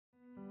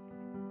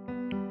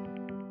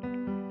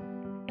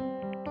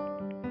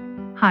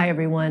Hi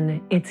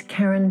everyone, it's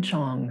Karen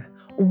Chong.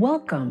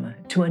 Welcome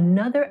to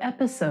another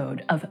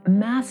episode of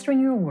Mastering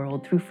Your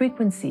World Through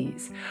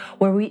Frequencies,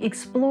 where we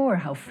explore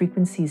how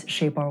frequencies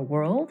shape our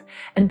world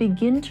and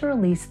begin to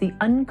release the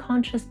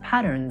unconscious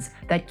patterns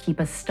that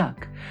keep us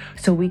stuck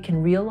so we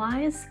can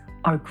realize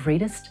our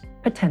greatest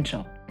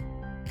potential.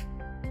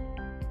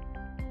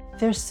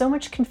 There's so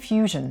much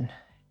confusion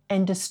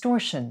and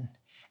distortion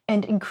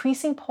and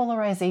increasing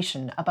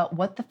polarization about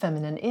what the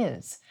feminine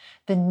is,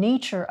 the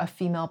nature of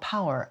female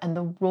power, and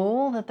the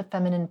role that the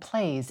feminine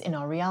plays in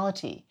our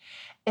reality,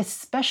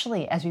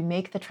 especially as we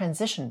make the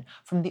transition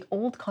from the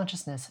old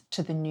consciousness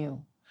to the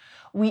new.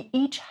 We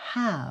each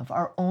have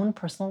our own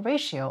personal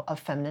ratio of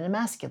feminine and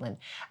masculine,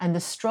 and the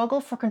struggle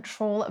for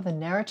control of the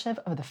narrative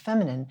of the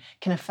feminine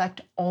can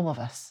affect all of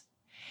us.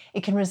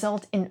 It can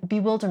result in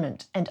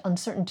bewilderment and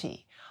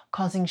uncertainty,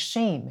 causing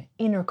shame,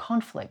 inner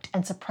conflict,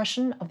 and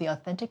suppression of the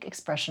authentic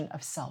expression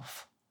of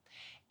self.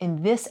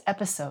 In this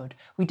episode,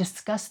 we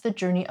discuss the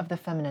journey of the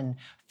feminine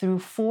through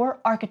 4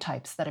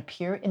 archetypes that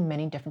appear in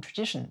many different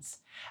traditions,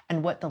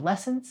 and what the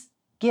lessons,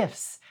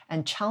 gifts,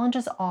 and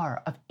challenges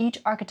are of each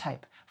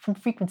archetype from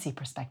frequency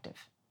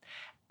perspective.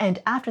 And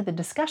after the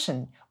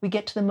discussion, we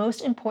get to the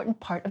most important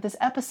part of this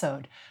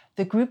episode.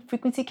 The group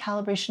frequency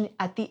calibration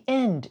at the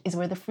end is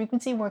where the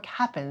frequency work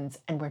happens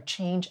and where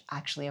change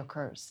actually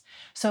occurs.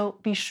 So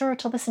be sure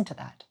to listen to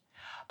that.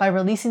 By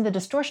releasing the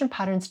distortion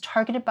patterns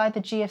targeted by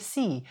the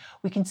GFC,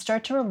 we can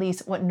start to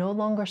release what no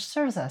longer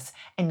serves us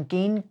and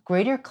gain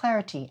greater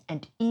clarity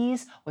and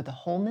ease with the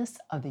wholeness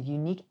of the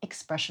unique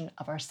expression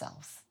of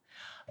ourselves.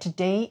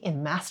 Today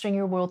in Mastering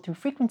Your World Through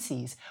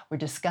Frequencies, we're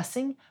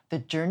discussing the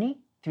journey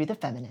through the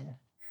feminine.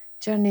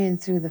 Journeying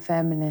through the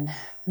feminine.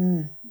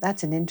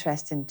 That's an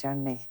interesting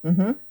journey.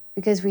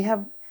 Because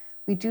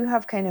we do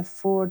have kind of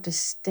 4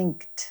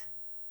 distinct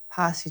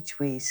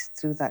passageways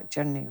through that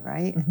journey,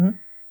 right?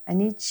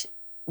 And each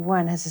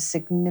one has a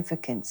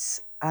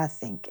significance, I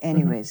think,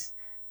 anyways,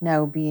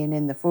 now being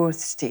in the 4th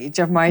stage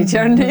of my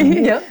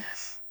journey.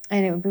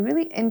 And it would be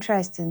really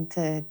interesting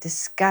to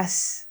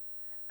discuss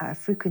at a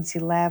frequency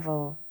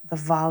level the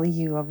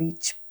value of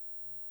each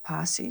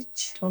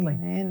passage. Totally.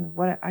 And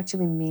what it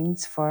actually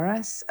means for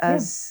us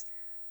as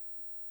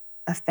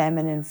a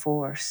feminine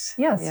force.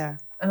 Yes.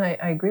 And I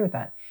agree with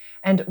that.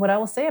 And what I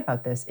will say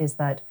about this is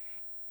that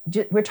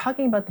we're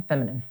talking about the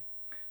feminine.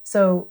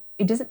 So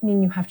it doesn't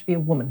mean you have to be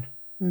a woman.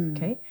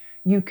 Okay?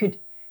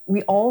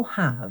 We all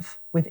have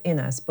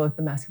within us both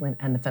the masculine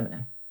and the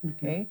feminine.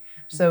 Okay?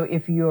 So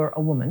if you're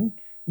a woman,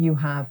 you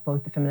have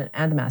both the feminine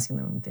and the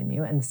masculine within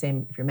you, and the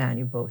same if you're a man,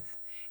 you both.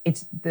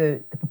 It's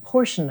the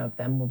proportion of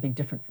them will be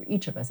different for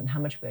each of us, and how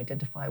much we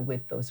identify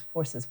with those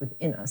forces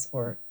within us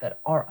or that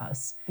are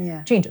us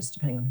changes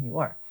depending on who you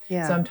are.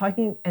 So I'm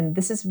talking, and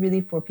this is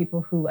really for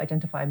people who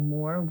identify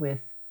more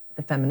with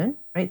the feminine,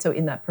 right? So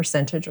in that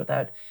percentage or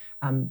that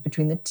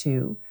between the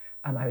two,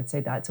 I would say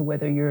that. So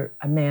whether you're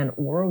a man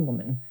or a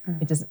woman,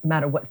 it doesn't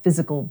matter what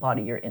physical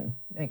body you're in.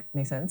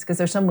 Makes sense? Because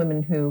there's some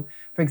women who,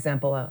 for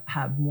example,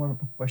 have more of a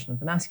proportion of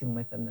the masculine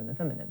with them than the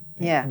feminine.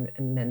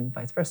 And then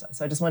vice versa.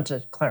 So I just wanted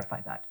to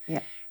clarify that.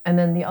 And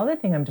then the other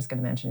thing I'm just going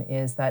to mention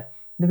is that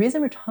the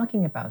reason we're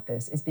talking about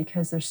this is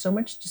because there's so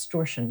much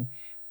distortion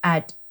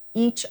at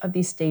each of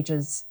these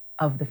stages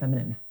of the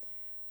feminine,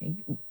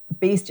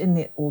 based in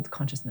the old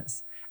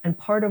consciousness. And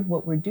part of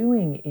what we're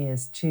doing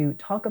is to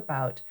talk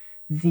about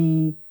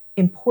the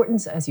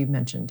importance, as you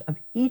mentioned, of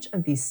each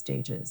of these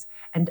stages.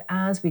 And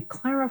as we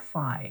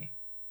clarify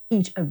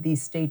each of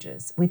these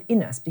stages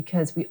within us,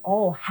 because we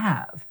all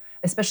have,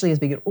 especially as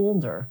we get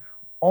older,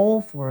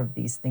 all 4 of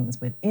these things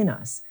within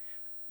us,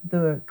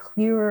 the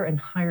clearer and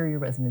higher your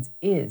resonance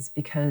is,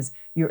 because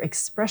your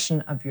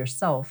expression of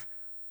yourself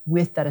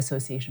with that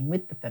association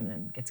with the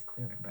feminine gets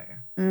clearer and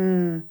brighter.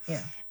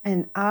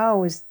 And I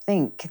always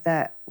think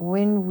that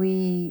when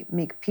we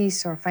make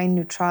peace or find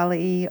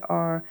neutrality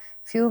or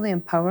feel the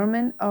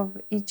empowerment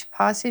of each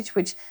passage,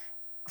 which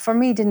for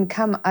me didn't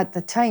come at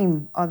the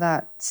time of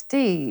that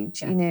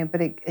stage,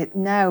 but it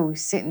now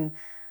sitting,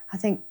 I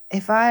think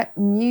if I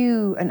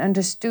knew and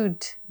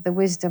understood the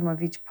wisdom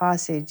of each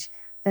passage,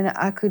 then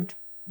I could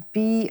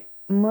be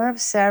more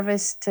of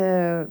service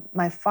to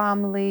my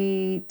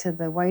family, to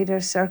the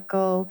wider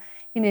circle.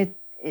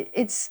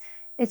 It's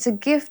a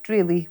gift,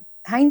 really.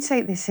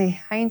 Hindsight, they say,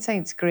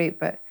 hindsight's great,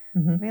 but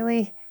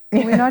really,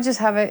 can we not just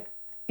have it,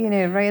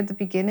 right at the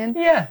beginning?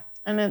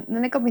 And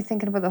then it got me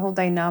thinking about the whole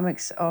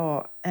dynamics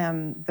of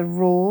the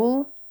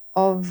role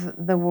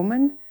of the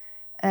woman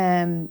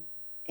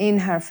in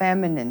her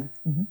feminine,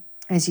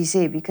 as you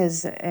say,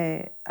 because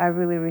I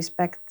really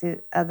respect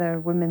the other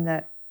women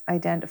that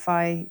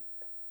identify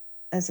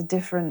as a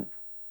different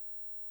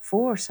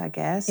force, I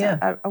guess.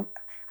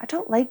 I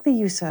don't like the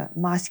use of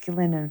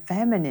masculine and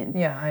feminine.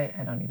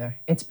 I don't either.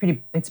 It's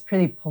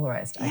pretty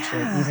polarized,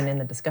 actually, even in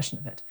the discussion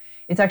of it.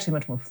 It's actually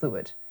much more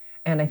fluid.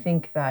 And I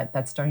think that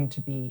that's starting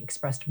to be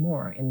expressed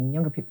more in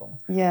younger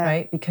people,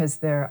 right? Because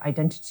their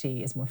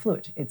identity is more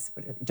fluid. It's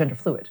gender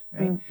fluid,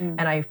 right?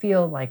 And I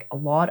feel like a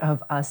lot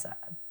of us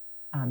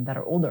that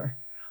are older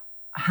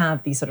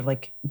have these sort of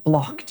like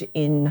blocked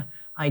in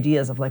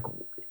ideas of like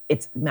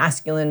it's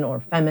masculine or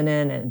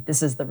feminine and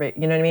this is the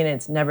you know what I mean, and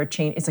it's never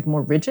changed. It's like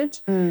more rigid,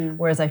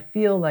 whereas I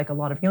feel like a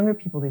lot of younger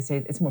people these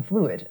days, it's more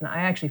fluid, and I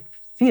actually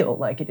feel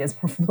like it is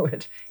more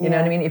fluid, you know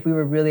what I mean, if we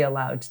were really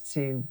allowed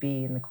to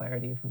be in the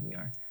clarity of who we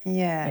are.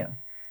 Yeah.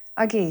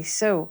 Okay,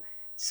 so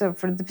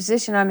for the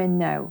position I'm in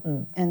now,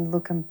 and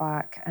looking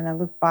back, and I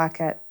look back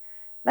at,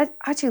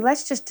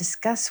 let's just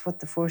discuss what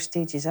the 4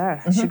 stages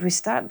are. Should we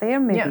start there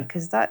maybe?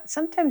 Because that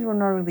sometimes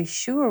we're not really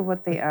sure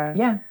what they are.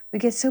 Yeah. We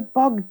get so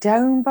bogged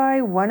down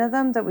by one of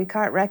them that we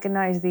can't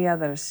recognize the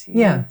others. You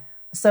know?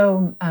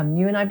 So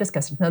you and I have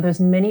discussed it. Now, there's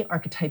many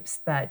archetypes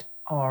that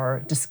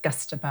are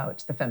discussed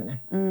about the feminine,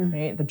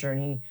 right? The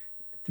journey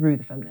through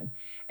the feminine.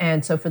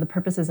 And so for the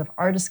purposes of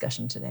our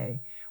discussion today,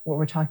 what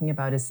we're talking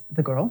about is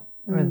the girl,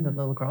 or the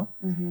little girl,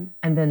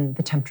 and then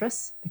the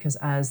temptress, because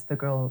as the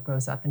girl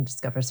grows up and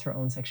discovers her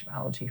own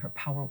sexuality, her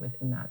power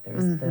within that,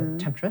 there's the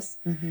temptress,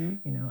 you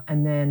know,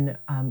 and then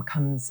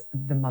comes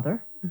the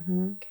mother,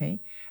 okay,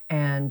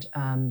 and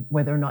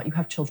whether or not you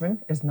have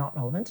children is not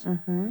relevant,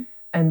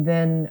 and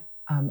then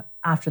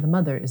after the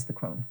mother is the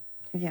crone,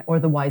 or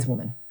the wise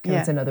woman.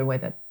 That's another way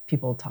that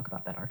people talk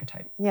about that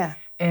archetype.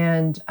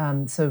 And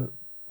so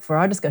for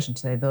our discussion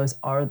today, those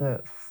are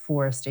the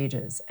 4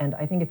 stages. And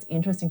I think it's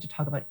interesting to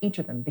talk about each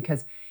of them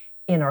because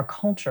in our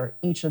culture,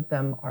 each of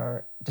them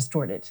are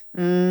distorted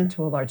to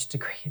a large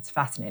degree. It's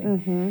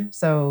fascinating.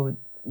 So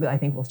I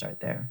think we'll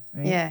start there,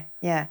 right?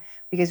 Yeah.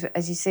 Because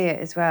as you say it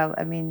as well,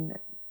 I mean,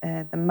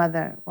 the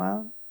mother,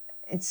 well,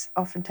 it's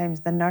oftentimes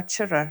the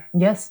nurturer.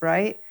 Yes.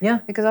 Right? Yeah.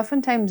 Because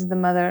oftentimes the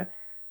mother,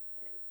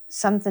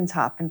 something's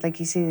happened, like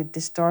you say,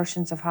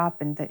 distortions have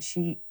happened, that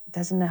she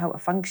doesn't know how to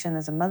function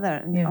as a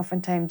mother. And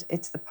oftentimes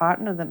it's the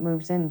partner that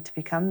moves in to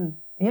become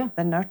the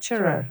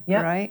nurturer,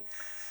 right?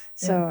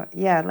 So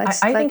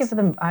I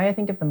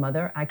think of the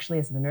mother actually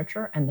as the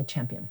nurturer and the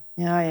champion.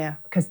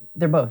 Because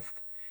they're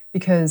both.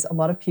 Because a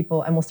lot of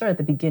people, and we'll start at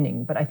the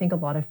beginning, but I think a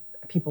lot of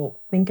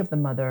people think of the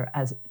mother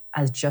as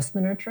just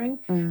the nurturing,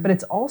 but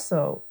it's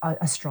also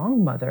a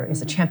strong mother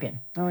is a champion.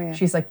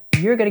 She's like,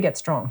 you're going to get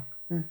strong.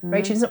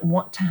 Right? She doesn't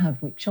want to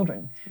have weak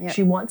children.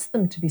 She wants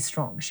them to be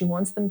strong. She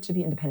wants them to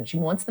be independent. She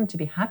wants them to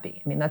be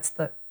happy. I mean, that's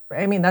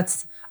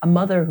a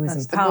mother who's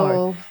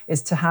empowered,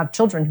 is to have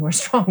children who are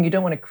strong. You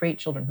don't want to create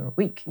children who are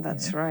weak.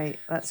 That's right.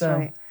 That's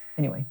right.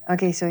 Anyway.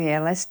 Okay, so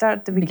let's start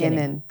at the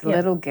beginning. The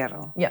little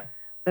girl.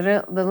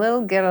 The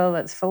little girl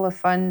that's full of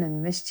fun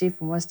and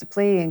mischief and wants to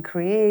play and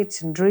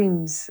create and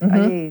dreams.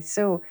 Okay,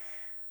 so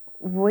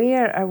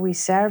where are we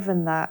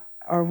serving that?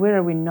 Or where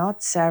are we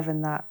not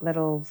serving that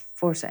little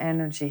force of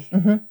energy?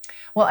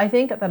 Well, I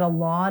think that a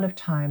lot of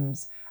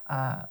times,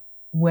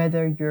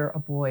 whether you're a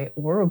boy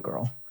or a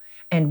girl,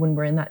 and when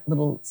we're in that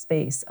little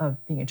space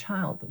of being a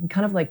child, we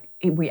kind of like,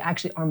 we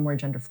actually are more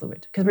gender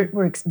fluid because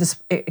we're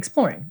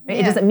exploring. Right?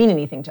 It doesn't mean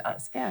anything to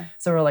us.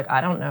 So we're like, I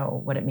don't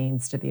know what it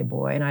means to be a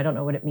boy, and I don't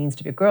know what it means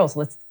to be a girl. So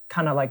let's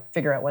kind of like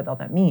figure out what all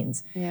that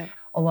means.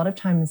 A lot of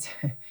times,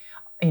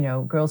 you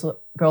know, girls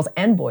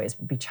and boys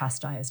will be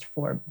chastised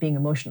for being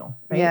emotional,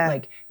 right?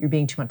 Like you're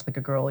being too much like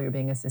a girl, you're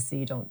being a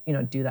sissy, don't,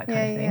 do that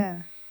kind of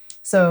thing.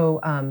 So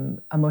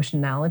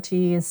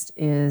emotionality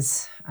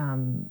is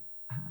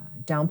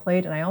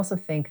downplayed. And I also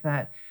think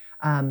that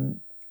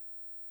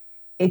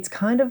it's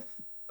kind of,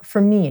 for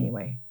me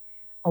anyway,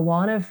 a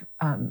lot of,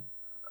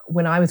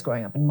 when I was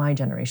growing up in my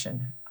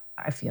generation,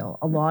 I feel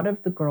a lot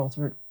of the girls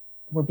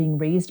were being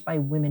raised by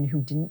women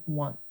who didn't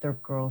want their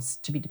girls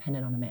to be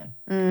dependent on a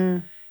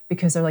man.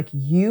 Because they're like,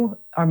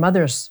 our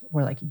mothers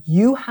were like,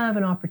 you have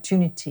an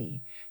opportunity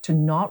to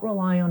not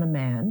rely on a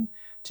man,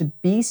 to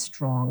be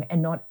strong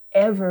and not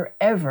ever,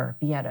 ever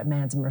be at a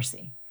man's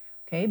mercy,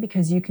 okay?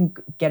 Because you can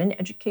get an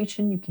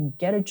education, you can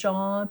get a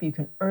job, you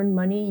can earn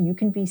money, you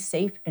can be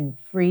safe and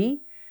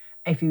free.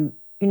 If you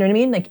know what I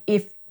mean? Like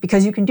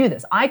because you can do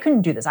this. I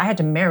couldn't do this. I had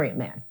to marry a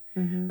man,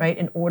 right?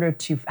 In order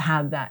to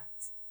have that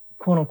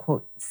quote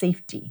unquote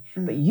safety.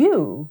 But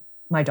you,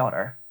 my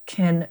daughter,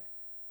 can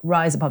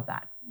rise above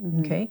that.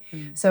 Okay,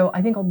 so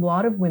I think a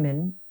lot of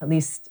women, at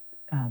least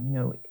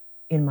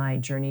in my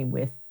journey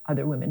with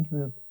other women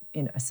who are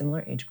in a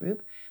similar age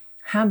group,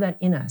 have that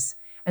in us.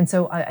 And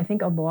so I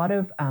think a lot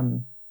of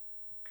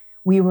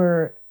we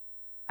were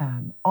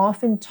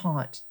often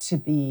taught to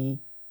be,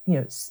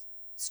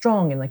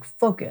 strong and like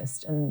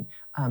focused and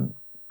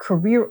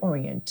career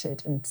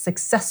oriented and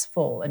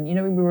successful, and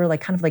we were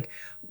like kind of like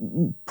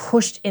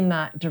pushed in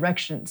that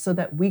direction so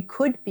that we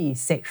could be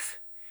safe.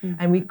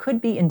 And we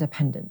could be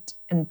independent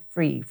and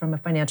free from a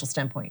financial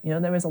standpoint.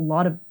 There was a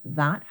lot of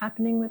that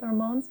happening with our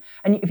moms.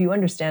 And if you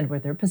understand where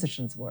their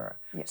positions were,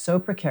 so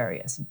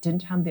precarious,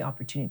 didn't have the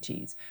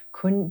opportunities,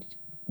 couldn't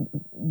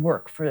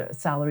work for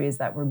salaries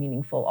that were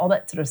meaningful, all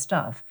that sort of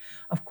stuff.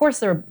 Of course,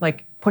 they're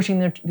like pushing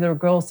their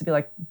girls to be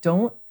like,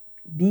 don't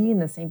be in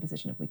the same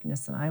position of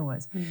weakness than I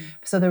was.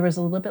 So there was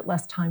a little bit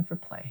less time for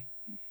play.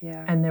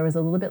 And there was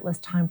a little bit less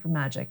time for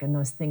magic and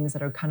those things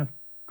that are kind of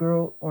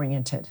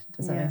girl-oriented.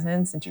 Does that make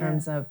sense? In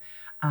terms of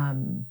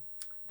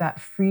that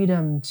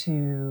freedom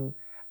to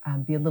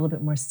be a little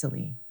bit more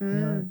silly. You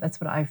know, that's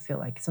what I feel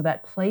like. So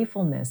that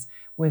playfulness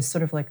was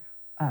sort of like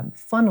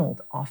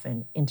funneled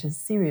often into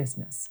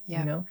seriousness,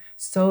 you know,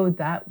 so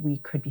that we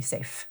could be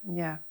safe.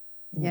 Yeah.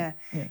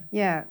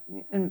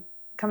 And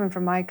coming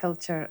from my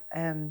culture,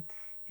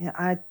 you know,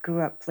 I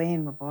grew up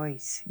playing with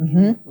boys. You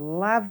know,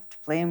 loved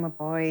playing with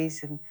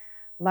boys and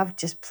loved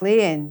just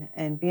playing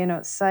and being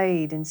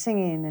outside and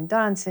singing and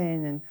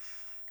dancing.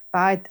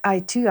 But I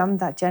too, I'm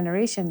that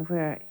generation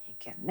where you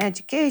get an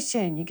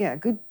education, you get a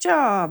good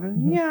job,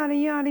 and yada,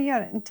 yada,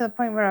 yada, and to the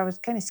point where I was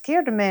kind of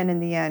scared of men in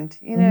the end.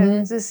 You know, it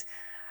was this,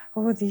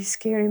 oh, these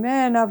scary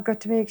men, I've got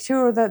to make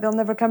sure that they'll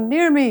never come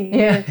near me.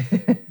 Yeah.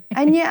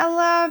 And yet I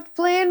loved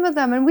playing with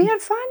them and we had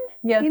fun.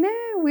 Yeah. You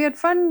know, we had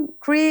fun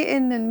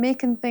creating and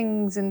making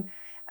things. And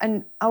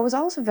I was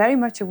also very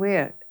much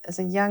aware as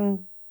a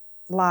young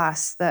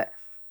lass that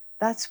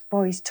that's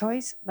boys'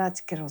 toys,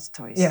 that's girls'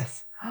 toys.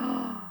 Yes.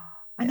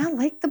 And I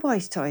liked the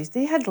boys' toys.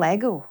 They had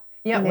Lego.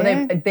 Yeah, you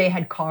well, know? they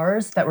had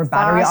cars that were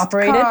battery Fast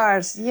operated.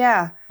 cars,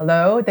 yeah.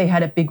 Hello, they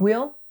had a big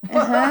wheel.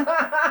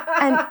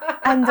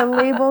 And the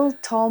label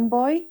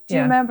tomboy. Do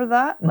you remember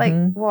that? Like,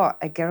 what,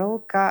 a girl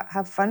got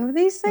have fun with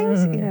these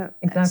things? You know,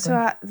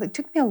 exactly. So it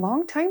took me a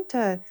long time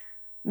to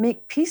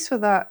make peace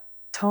with that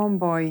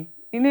tomboy.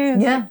 You know,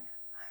 it's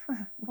like,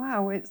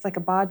 wow, it's like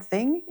a bad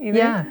thing. You know?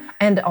 Yeah,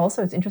 and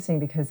also it's interesting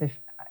because if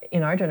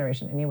in our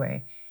generation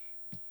anyway,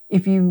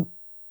 if you,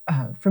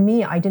 for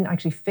me, I didn't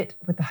actually fit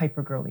with the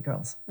hyper girly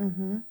girls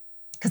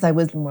because I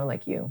was more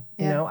like you.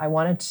 You know, I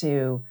wanted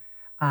to.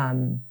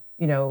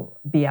 You know,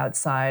 be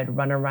outside,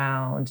 run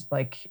around,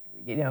 like,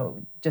 you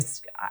know,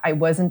 just, I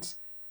wasn't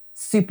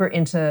super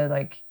into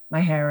like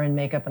my hair and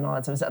makeup and all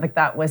that sort of stuff. Like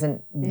that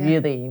wasn't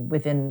really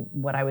within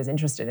what I was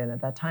interested in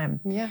at that time.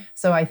 Yeah.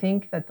 So I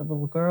think that the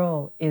little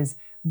girl is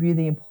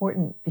really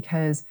important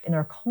because in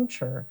our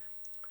culture,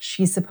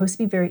 she's supposed to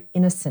be very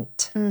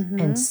innocent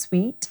and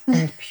sweet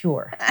and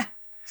pure.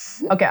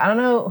 Okay, I don't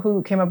know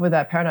who came up with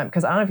that paradigm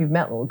because I don't know if you've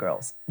met little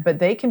girls, but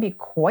they can be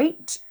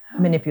quite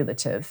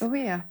manipulative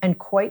and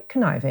quite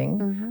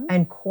conniving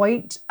and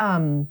quite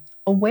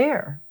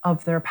aware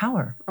of their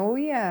power. Oh,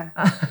 yeah.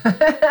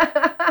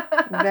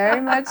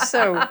 Very much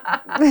so.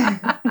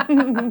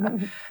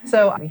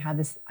 So we had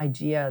this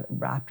idea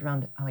wrapped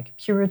around like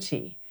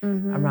purity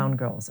around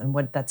girls and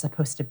what that's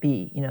supposed to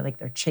be, you know, like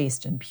they're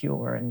chaste and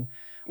pure and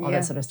all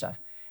that sort of stuff.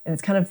 And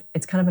it's kind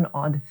of an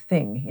odd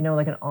thing, you know,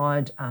 like an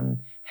odd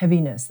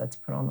heaviness that's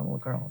put on the little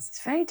girls.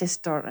 It's very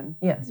distorting.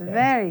 Yes.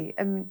 Very.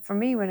 I mean, for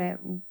me,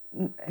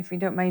 if you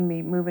don't mind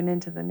me moving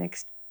into the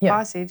next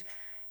passage,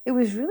 it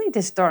was really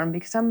distorting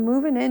because I'm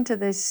moving into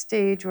this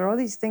stage where all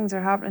these things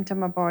are happening to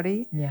my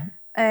body. Yeah.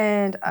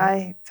 And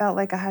I felt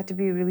like I had to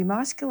be really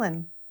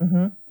masculine,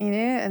 you know,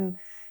 and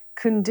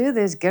couldn't do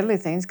these girly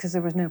things because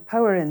there was no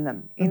power in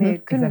them. You know,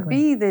 it couldn't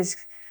be this,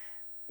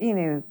 you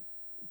know,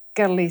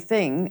 girly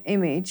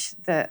image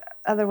that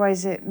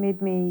otherwise it made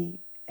me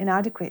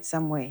inadequate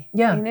some way.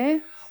 Yeah. You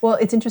know? Well,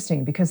 it's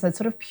interesting because that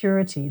sort of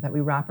purity that we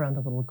wrap around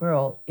the little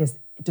girl is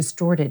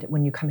distorted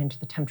when you come into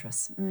the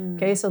temptress.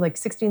 Okay, so like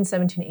 16,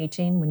 17,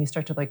 18, when you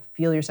start to like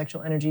feel your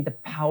sexual energy, the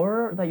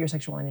power that your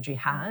sexual energy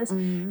has,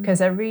 because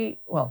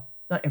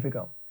not every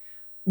girl,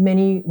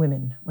 many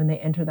women, when they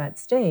enter that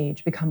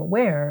stage, become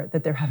aware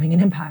that they're having an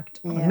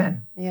impact on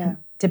men,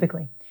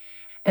 typically.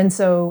 And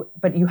so,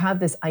 but you have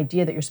this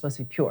idea that you're supposed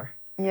to be pure.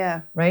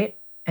 Yeah. Right?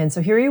 And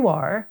so here you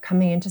are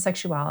coming into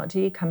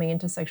sexuality, coming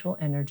into sexual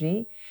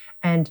energy.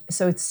 And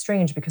so it's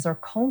strange because our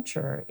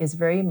culture is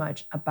very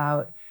much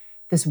about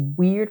this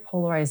weird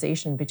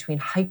polarization between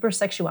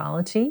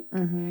hypersexuality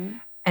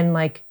and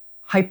like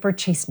hyper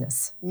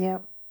chasteness.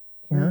 Yep.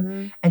 You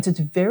know? And so it's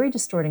very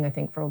distorting, I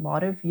think, for a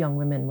lot of young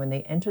women when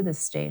they enter this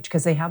stage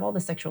because they have all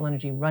the sexual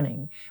energy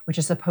running, which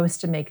is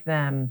supposed to make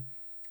them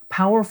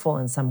powerful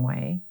in some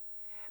way,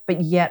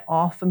 but yet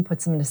often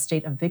puts them in a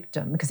state of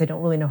victim because they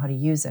don't really know how to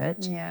use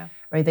it. Yeah.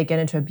 Right? They get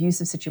into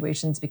abusive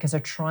situations because they're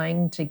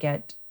trying to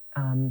get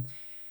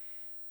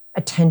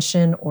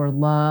attention or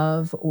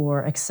love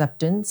or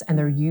acceptance, and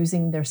they're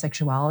using their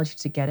sexuality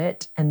to get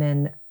it, and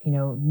then, you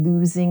know,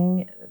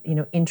 losing, you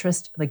know,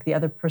 interest, like the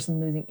other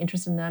person losing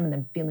interest in them and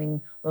then feeling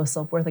low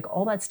self-worth, like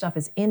all that stuff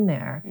is in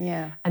there.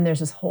 Yeah. And there's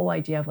this whole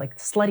idea of like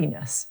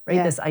sluttiness, right?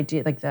 Yeah. This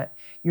idea like that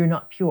you're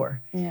not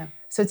pure. Yeah.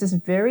 So it's this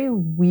very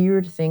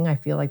weird thing, I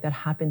feel like, that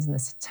happens in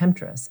this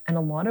temptress. And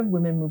a lot of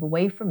women move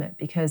away from it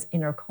because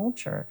in our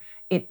culture,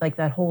 it like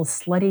that whole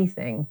slutty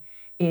thing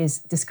is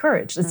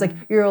discouraged. It's like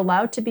you're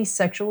allowed to be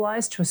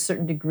sexualized to a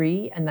certain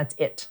degree and that's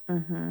it.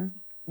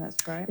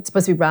 That's right. It's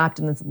supposed to be wrapped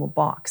in this little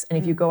box. And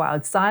if you go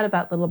outside of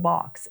that little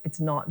box, it's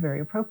not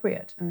very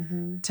appropriate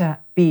to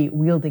be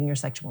wielding your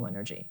sexual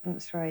energy.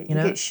 That's right. You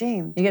know? Get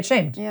shamed. You get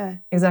shamed. Yeah.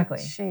 Exactly.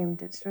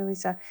 Shamed. It's really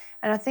sad.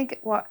 And I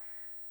think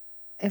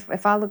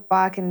if I look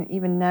back and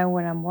even now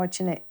when I'm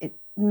watching it,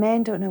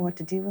 men don't know what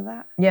to do with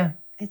that. Yeah.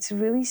 It's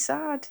really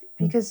sad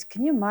because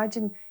can you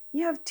imagine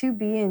you have two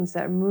beings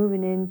that are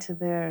moving into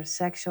their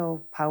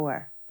sexual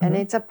power and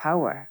it's a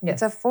power. Yes.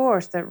 It's a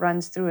force that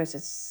runs through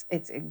us.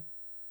 It's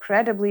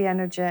incredibly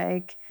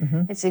energetic.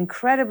 It's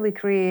incredibly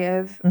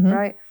creative,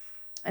 right?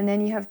 And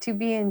then you have two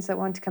beings that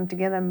want to come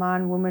together,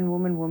 man, woman,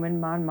 woman, woman,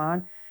 man,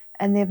 man,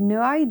 and they have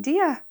no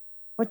idea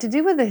what to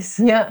do with this.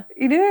 Yeah.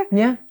 You know?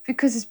 Yeah.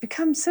 Because it's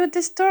become so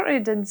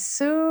distorted and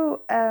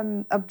so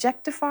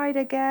objectified,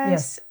 I guess,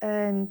 Yes.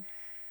 and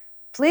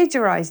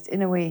plagiarized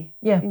in a way.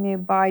 Yeah. You know,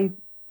 by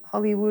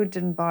Hollywood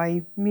and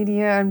by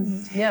media.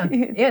 And Yeah.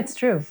 Yeah, it's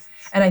true.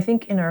 And I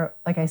think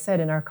like I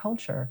said, in our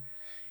culture,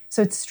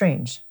 so it's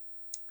strange.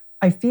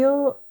 I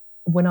feel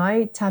when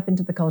I tap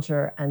into the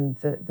culture and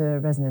the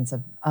resonance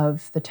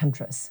of the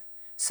temptress,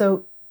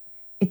 so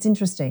it's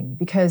interesting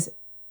because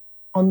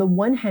on the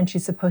one hand,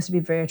 she's supposed to be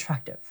very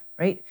attractive,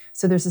 right?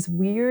 So there's this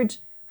weird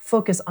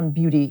focus on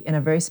beauty in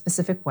a very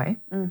specific way.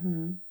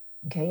 Mm-hmm.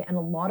 Okay. And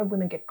a lot of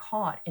women get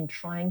caught in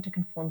trying to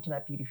conform to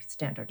that beauty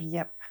standard.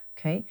 Yep.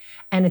 Okay.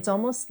 And it's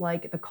almost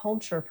like the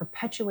culture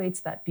perpetuates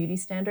that beauty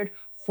standard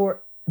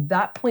for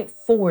that point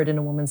forward in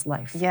a woman's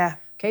life. Yeah.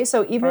 Okay.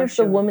 So even For if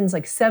sure. the woman's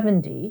like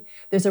 70,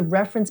 there's a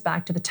reference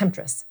back to the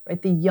temptress,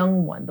 right? The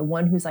young one, the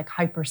one who's like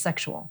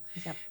hypersexual.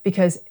 Yep.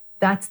 Because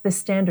that's the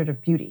standard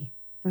of beauty.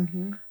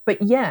 Mm-hmm.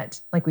 But yet,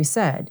 like we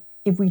said,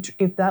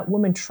 if that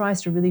woman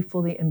tries to really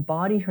fully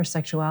embody her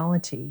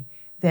sexuality,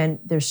 then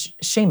there's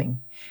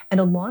shaming. And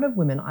a lot of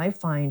women, I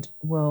find,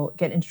 will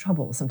get into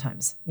trouble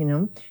sometimes,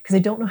 because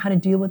they don't know how to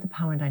deal with the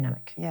power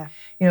dynamic. Yeah.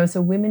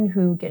 So women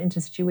who get into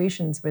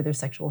situations where there's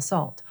sexual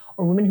assault,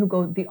 or women who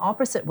go the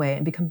opposite way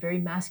and become very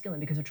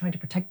masculine because they're trying to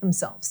protect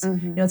themselves.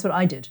 Mm-hmm. That's what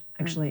I did,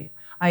 actually.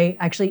 I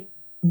actually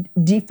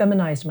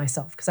defeminized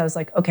myself because I was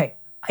like, okay,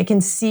 I can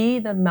see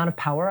the amount of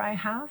power I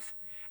have,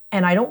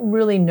 and I don't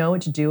really know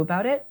what to do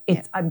about it.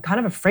 I'm kind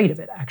of afraid of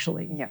it,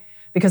 actually. Yeah.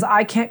 Because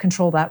I can't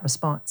control that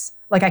response.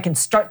 Like I can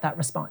start that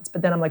response,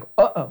 but then I'm like,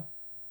 I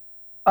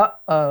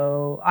don't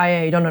know,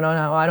 I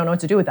don't know what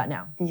to do with that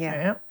now.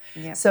 Yeah.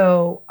 Yeah.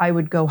 So I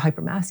would go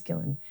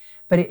hypermasculine,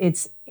 but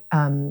it's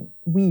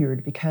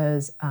weird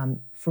because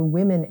for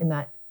women in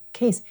that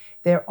case,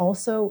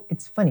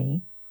 it's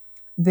funny,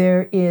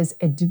 there is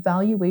a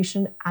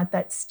devaluation at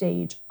that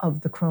stage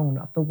of the crone,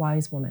 of the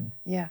wise woman.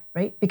 Yeah.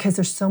 Right? Because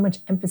there's so much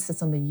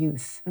emphasis on the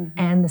youth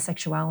and the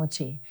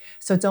sexuality.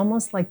 So it's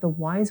almost like the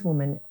wise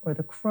woman or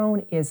the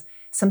crone is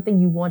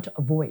something you want to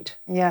avoid.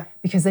 Yeah.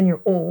 Because then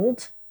you're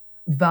old,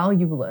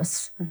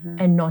 valueless,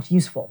 and not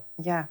useful.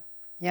 Yeah.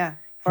 Yeah.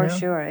 For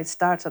sure. It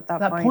starts at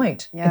that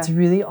point. Yeah. It's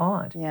really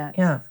odd. Yeah. It's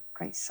Yeah.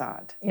 quite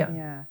sad. Yeah.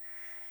 Yeah.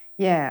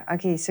 Yeah.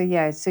 Okay. So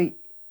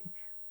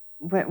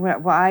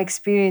what I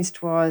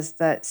experienced was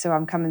that, so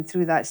I'm coming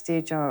through that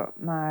stage of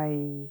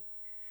my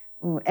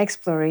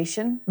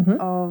exploration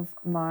of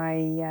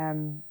my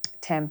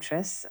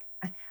temptress.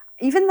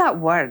 Even that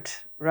word,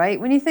 right?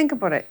 When you think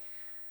about it,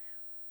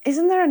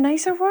 isn't there a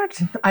nicer word?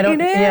 I don't.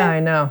 Do you know? Yeah, I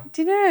know.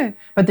 Do you know?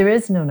 But there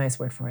is no nice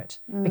word for it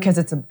because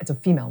it's a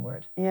female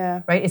word.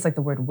 Yeah. Right? It's like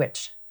the word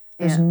witch.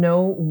 There's Yeah.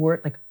 no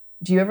word like.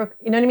 Do you ever?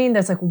 You know what I mean?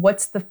 There's like,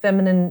 what's the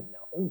feminine?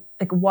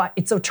 Like what?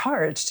 It's so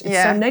charged.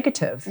 It's so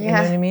negative. You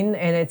know what I mean?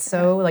 And it's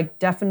so like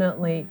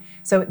definitely.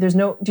 So there's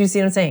no. Do you see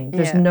what I'm saying?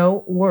 There's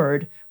no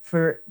word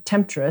for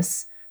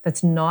temptress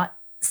that's not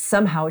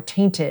somehow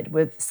tainted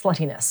with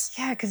sluttiness.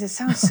 Yeah, because it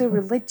sounds so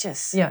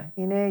religious. Yeah.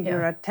 You know,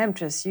 you're a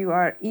temptress. You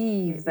are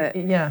Eve that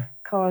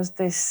caused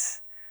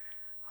this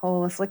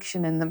whole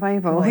affliction in the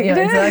Bible. Well, yeah,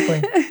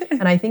 exactly.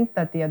 And I think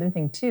that the other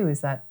thing too is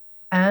that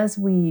as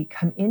we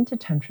come into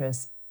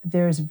temptress,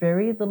 there's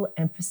very little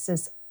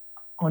emphasis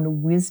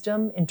on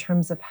wisdom in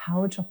terms of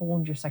how to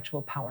hold your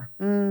sexual power.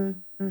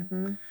 And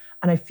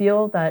I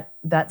feel that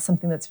that's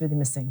something that's really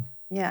missing.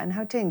 Yeah, and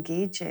how to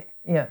engage it.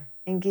 Yeah.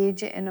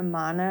 Engage it in a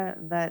manner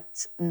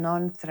that's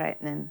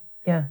non-threatening.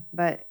 Yeah.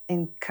 But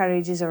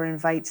encourages or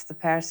invites the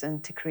person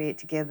to create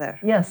together.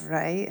 Yes.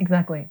 Right?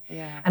 Exactly.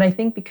 Yeah. And I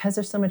think because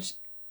there's so much,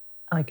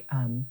 like,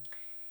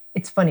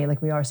 it's funny,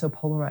 like we are so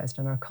polarized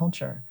in our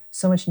culture,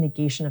 so much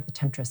negation of the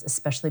temptress,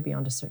 especially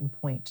beyond a certain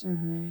point,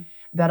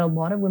 that a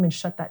lot of women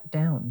shut that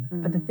down.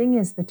 But the thing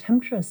is, the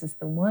temptress is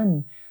the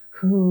one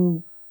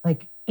who,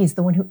 like, is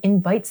the one who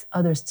invites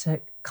others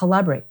to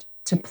collaborate,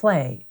 to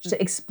play, to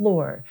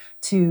explore,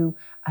 to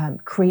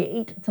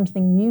create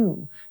something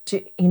new,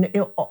 to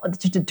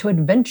to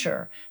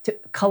adventure,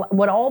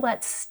 what all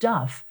that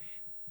stuff.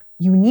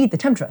 You need the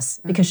temptress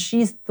because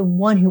she's the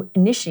one who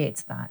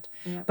initiates that.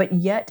 Yep. But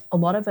yet, a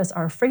lot of us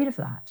are afraid of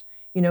that.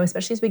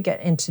 Especially as we get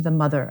into the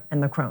mother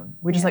and the crone.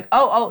 We're just like,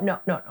 no,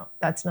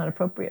 that's not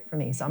appropriate for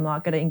me, so I'm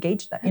not going to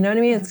engage that. You know what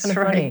I mean? It's kind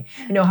of funny.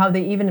 How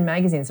they, even in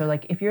magazines, they're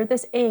like, if you're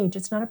this age,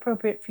 it's not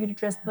appropriate for you to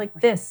dress like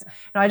this.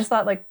 And I just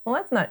thought, like, well,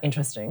 that's not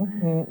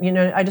interesting.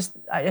 I just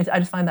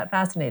find that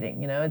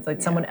fascinating. It's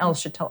like someone else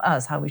should tell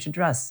us how we should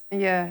dress.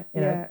 Yeah,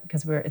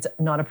 because it's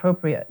not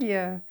appropriate.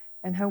 Yeah,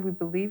 and how we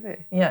believe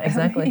it. Yeah,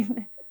 exactly.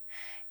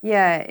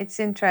 It's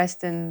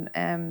interesting.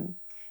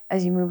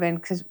 As you move in,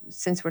 because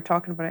since we're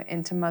talking about it,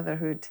 into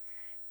motherhood,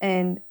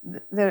 and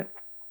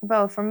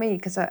for me,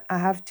 because I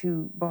have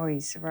two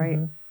boys, right?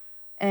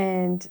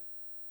 And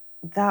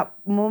that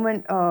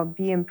moment of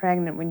being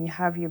pregnant when you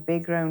have your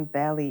big round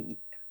belly,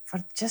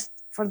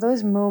 for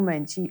those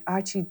moments, you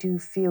actually do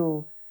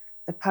feel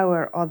the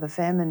power of the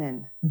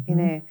feminine.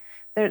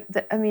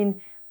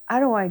 I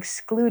don't want to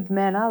exclude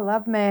men. I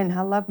love men.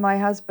 I love my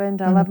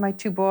husband. I love my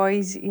 2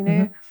 boys, you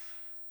know.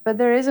 But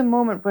there is a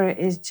moment where it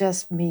is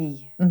just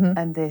me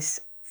and this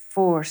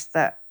force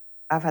that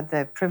I've had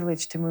the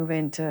privilege to move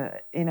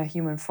into in a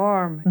human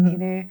form, you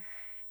know,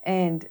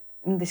 and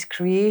this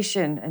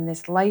creation and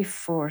this life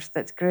force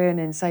that's growing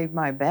inside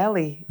my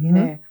belly, you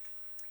know.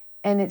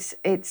 And it's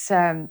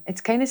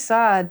kind of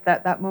sad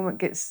that that moment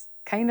gets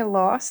kind of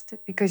lost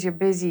because you're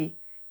busy,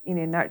 you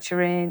know,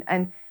 nurturing.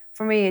 And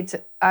for me,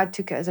 I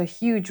took it as a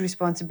huge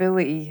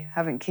responsibility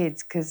having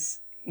kids because,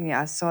 you know,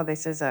 I saw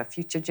this as a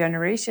future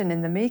generation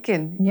in the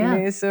making, you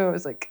know. So it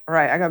was like,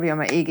 right, I got to be on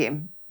my A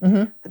game.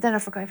 But then I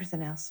forgot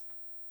everything else.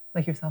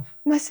 Like yourself.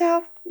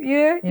 Myself,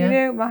 you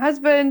know, my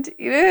husband,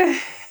 you know.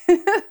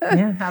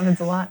 Yeah,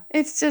 happens a lot.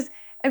 It's just,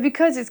 and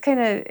because it's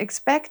kind of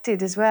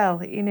expected as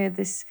well, you know,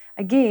 this,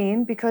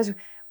 again, because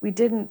we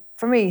didn't,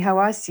 for me, how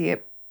I see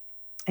it,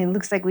 it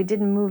looks like we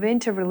didn't move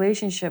into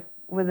relationship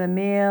with the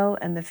male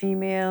and the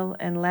female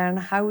and learn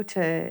how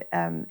to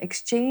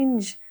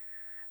exchange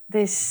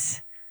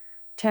this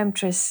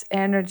temptress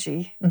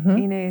energy,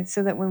 you know,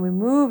 so that when we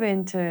move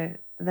into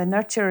the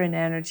nurturing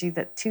energy,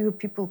 that 2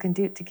 people can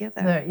do it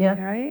together,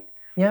 right?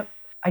 Yep.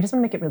 I just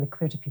want to make it really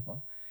clear to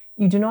people.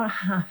 You do not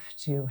have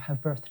to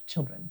have birthed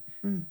children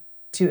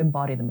to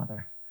embody the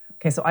mother.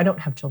 Okay, so I don't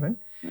have children.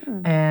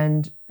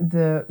 And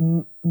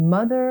the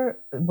mother,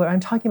 what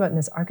I'm talking about in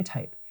this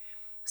archetype,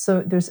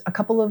 so there's a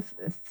couple of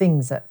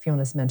things that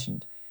Fiona's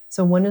mentioned.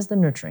 So one is the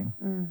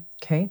nurturing,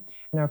 okay?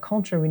 In our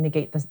culture, we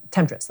negate the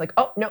temptress. Like,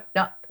 oh, no,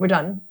 we're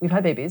done. We've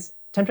had babies.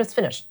 Temptress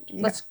finished.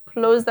 Yeah. Let's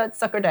close that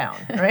sucker down,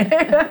 right?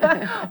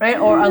 Right?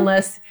 Or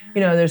unless,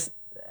 you know, there's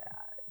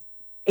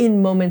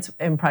in moments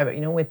in private,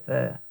 you know, with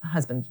the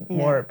husband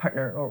or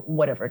partner or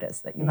whatever it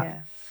is that you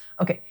have.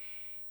 Okay.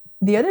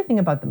 The other thing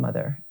about the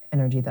mother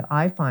energy that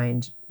I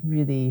find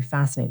really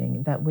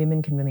fascinating that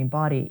women can really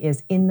embody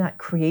is in that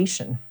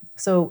creation.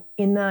 So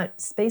in that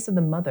space of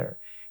the mother,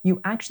 you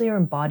actually are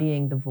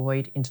embodying the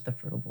void into the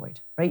fertile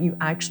void, right? You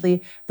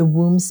actually, the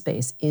womb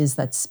space is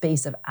that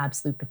space of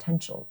absolute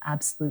potential,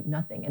 absolute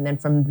nothing. And then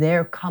from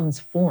there comes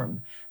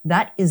form.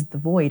 That is the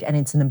void, and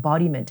it's an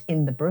embodiment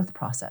in the birth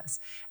process.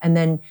 And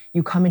then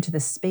you come into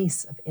this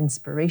space of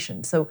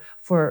inspiration. So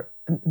for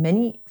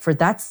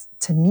that's,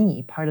 to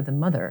me, part of the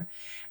mother.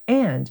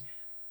 And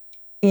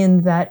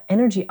in that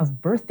energy of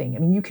birthing, I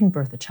mean, you can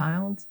birth a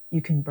child, you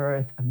can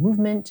birth a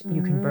movement,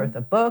 you can birth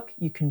a book,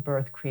 you can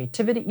birth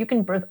creativity, you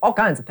can birth all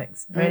kinds of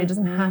things, right? It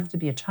doesn't have to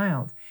be a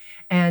child.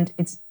 And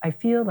I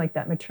feel like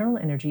that maternal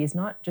energy is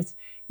not just,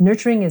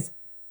 nurturing is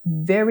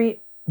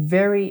very,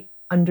 very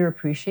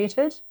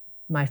underappreciated,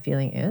 my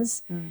feeling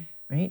is,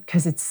 right?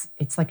 Because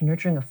it's like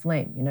nurturing a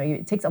flame, you know,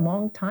 it takes a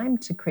long time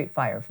to create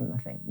fire from the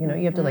thing. You know,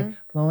 you have to like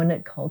blow in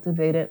it,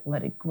 cultivate it,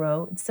 let it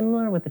grow. It's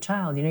similar with the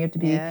child, you know, you have to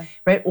be,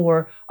 right?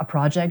 Or a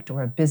project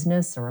or a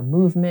business or a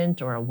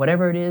movement or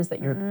whatever it is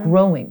that you're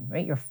growing,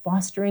 right? You're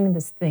fostering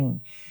this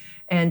thing.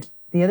 And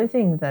the other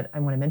thing that I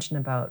want to mention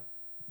about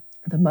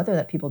the mother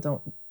that people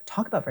don't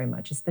talk about very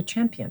much is the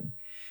champion.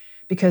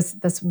 Because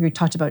that's what we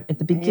talked about at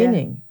the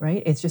beginning,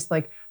 right? It's just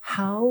like,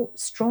 how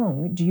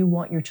strong do you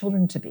want your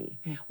children to be?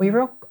 Well,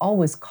 you're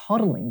always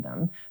coddling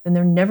them, then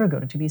they're never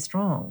going to be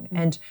strong.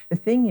 And the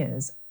thing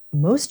is,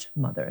 most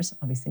mothers,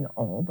 obviously not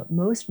all, but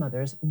most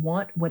mothers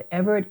want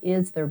whatever it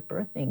is they're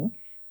birthing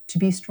to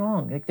be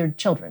strong, like their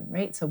children,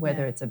 right? So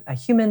whether it's a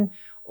human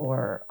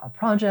or a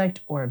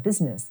project or a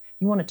business,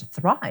 you want it to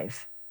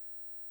thrive.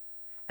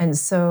 And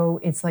so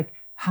it's like,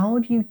 how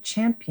do you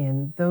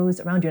champion those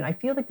around you? And I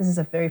feel like this is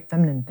a very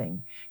feminine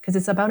thing because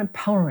it's about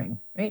empowering,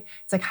 right?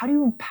 It's like, how do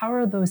you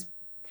empower those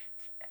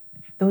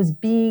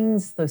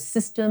beings, those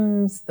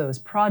systems, those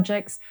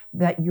projects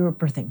that you're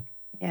birthing?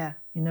 Yeah.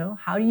 You know,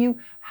 how do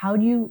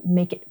you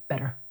make it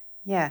better?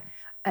 Yeah.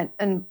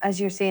 And as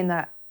you're saying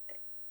that,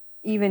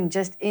 even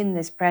just in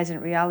this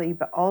present reality,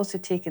 but also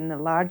taking the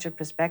larger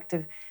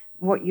perspective,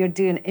 what you're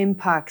doing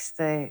impacts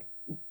the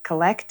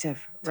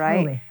collective, right?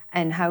 Totally.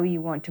 And how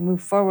you want to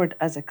move forward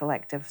as a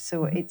collective.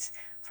 So it's,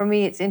 for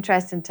me, it's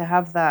interesting to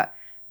have that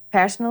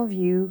personal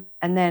view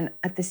and then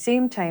at the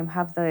same time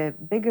have the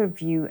bigger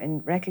view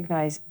and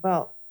recognize,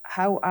 well,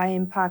 how I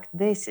impact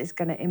this is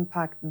going to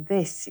impact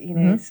this, you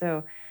know?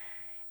 So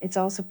it's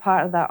also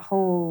part of that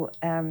whole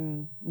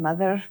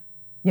mother,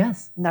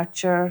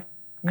 nurture,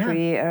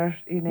 creator,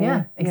 you know?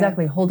 Yeah,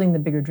 exactly. Holding the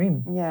bigger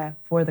dream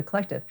for the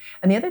collective.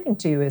 And the other thing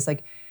too is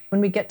like, when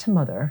we get to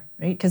mother,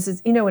 right? Because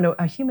it's, you know, in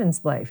a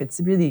human's life,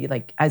 it's really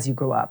like as you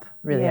grow up,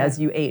 really,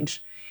 as you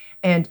age.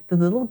 And the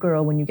little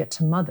girl, when you get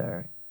to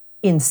mother,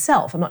 in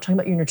self, I'm not talking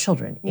about you and your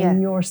children, in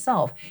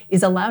yourself,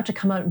 is allowed to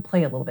come out and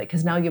play a little bit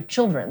because now you have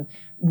children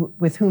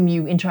with whom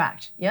you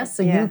interact, yes?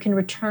 So you can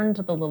return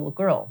to the little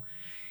girl.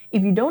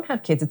 If you don't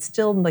have kids, it's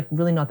still like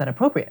really not that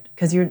appropriate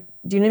because do you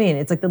know what I mean?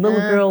 It's like the little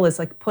girl is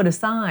like put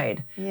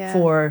aside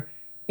for,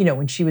 you know,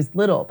 when she was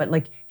little, but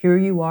like here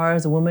you are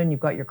as a woman,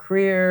 you've got your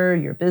career,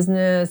 your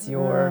business,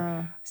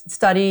 your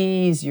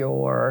studies,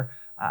 your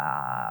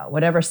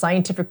whatever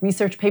scientific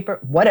research paper,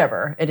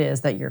 whatever it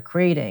is that you're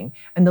creating.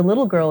 And the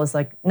little girl is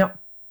like, no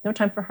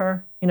time for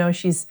her. You know,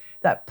 she's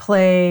that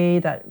play,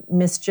 that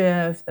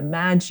mischief, the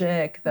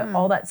magic,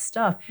 all that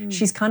stuff.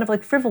 She's kind of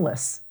like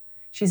frivolous.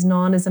 She's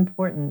not as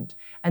important.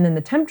 And then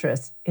the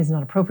temptress is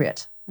not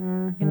appropriate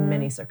in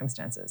many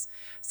circumstances.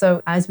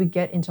 So as we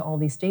get into all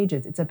these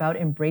stages, it's about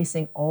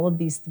embracing all of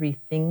these three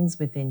things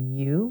within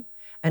you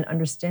and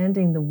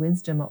understanding the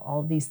wisdom of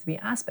all these three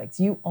aspects.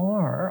 You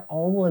are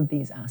all of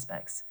these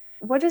aspects.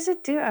 What does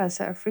it do to us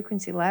at a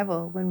frequency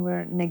level when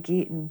we're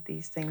negating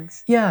these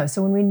things? Yeah,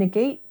 so when we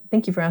negate,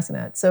 thank you for asking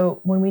that. So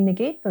when we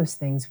negate those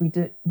things,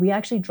 we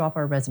actually drop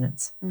our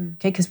resonance,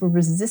 okay? Because we're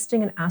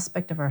resisting an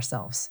aspect of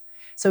ourselves.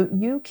 So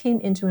you came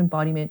into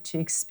embodiment to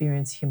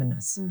experience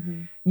humanness.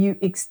 You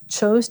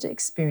chose to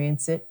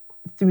experience it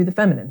through the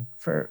feminine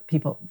for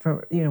people,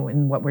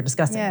 in what we're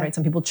discussing, right?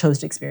 Some people chose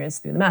to experience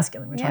through the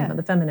masculine. We're talking about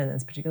the feminine in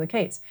this particular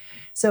case.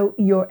 So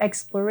your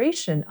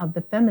exploration of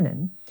the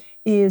feminine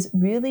is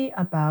really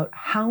about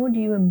how do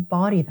you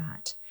embody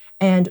that?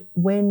 And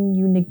when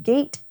you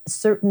negate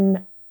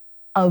certain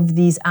of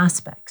these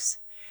aspects,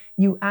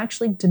 you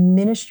actually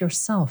diminish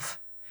yourself,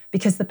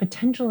 because the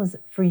potential is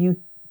for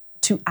you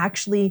to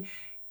actually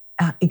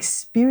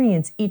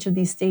experience each of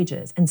these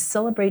stages and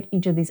celebrate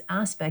each of these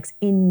aspects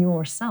in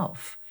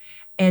yourself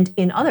and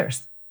in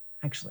others,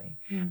 actually.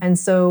 And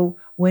so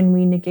when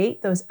we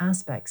negate those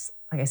aspects,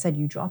 like I said,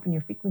 you drop in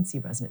your frequency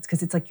resonance,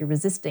 because it's like you're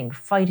resisting,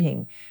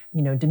 fighting,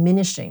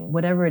 diminishing,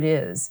 whatever it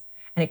is.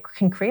 And it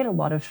can create a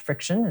lot of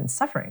friction and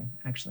suffering,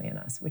 actually, in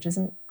us, which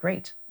isn't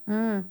great.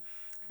 And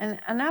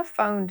I've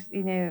found,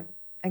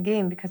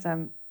 again, because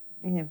I'm,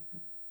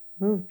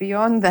 moved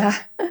beyond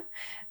that,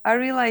 I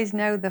realize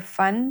now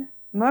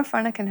more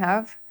fun I can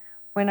have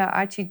when I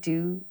actually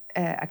do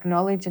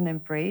acknowledge and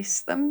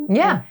embrace them.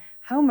 Yeah. And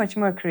how much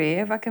more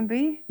creative I can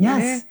be.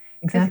 Yes,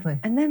 exactly.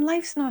 And then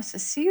life's not so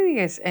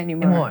serious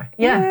anymore.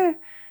 Yeah,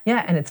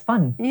 and it's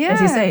fun. Yeah.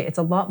 As you say, it's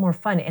a lot more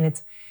fun. And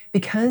it's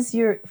because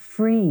you're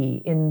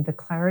free in the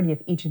clarity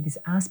of each of these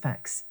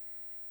aspects,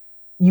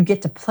 you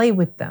get to play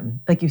with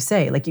them. Like you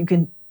say, like you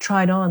can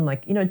try it on,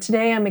 like,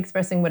 today I'm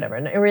expressing whatever.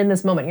 And we're in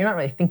this moment. You're not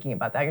really thinking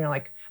about that. You're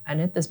like,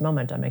 and at this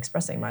moment, I'm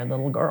expressing my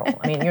little girl.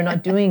 I mean, you're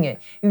not doing it.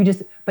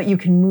 But you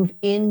can move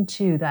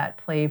into that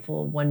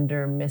playful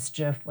wonder,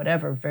 mischief,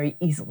 whatever, very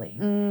easily.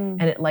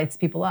 And it lights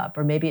people up.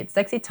 Or maybe it's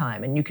sexy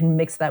time and you can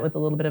mix that with a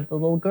little bit of the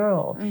little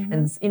girl.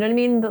 And you know what I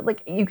mean?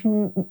 Like you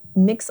can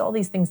mix all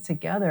these things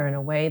together in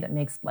a way that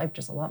makes life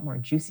just a lot more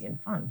juicy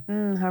and fun.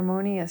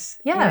 Harmonious.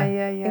 Yeah,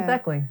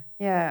 exactly.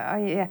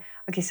 Yeah.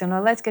 Okay, so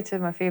now let's get to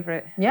my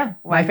favorite. Yeah,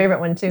 my favorite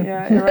one too.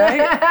 Yeah,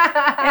 right?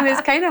 And it's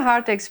kind of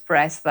hard to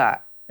express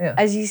that. Yeah.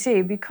 As you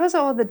say, because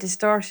of all the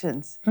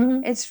distortions,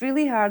 it's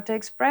really hard to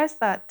express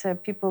that to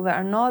people that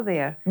are not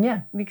there.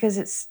 Yeah. Because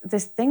it's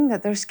this thing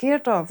that they're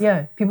scared of.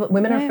 Yeah.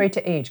 Women are afraid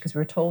to age because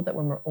we're told that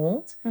when we're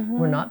old,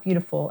 we're not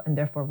beautiful and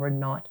therefore we're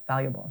not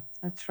valuable.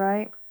 That's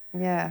right.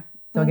 Yeah.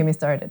 Don't get me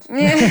started.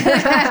 And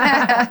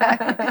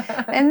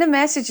the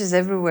message is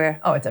everywhere.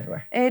 Oh, it's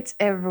everywhere. It's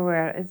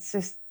everywhere. It's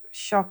just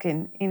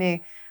shocking.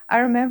 I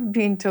remember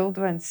being told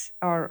once,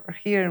 or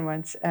hearing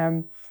once,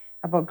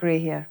 about grey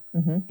hair.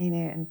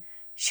 And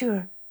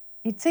sure,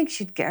 you'd think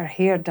she'd get her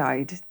hair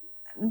dyed.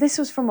 This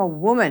was from a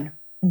woman.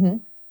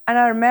 And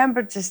I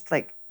remember just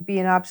like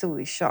being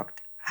absolutely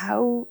shocked.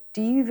 How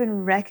do you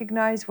even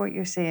recognize what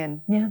you're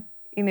saying? Yeah.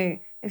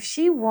 If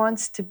she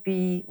wants to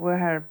be with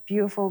her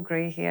beautiful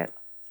grey hair,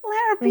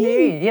 let her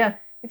be. Yeah.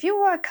 If you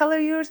want to colour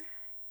yours,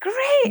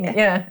 great.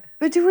 Yeah.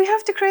 But do we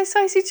have to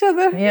criticize each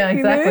other? Yeah,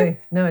 exactly.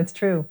 No, it's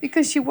true.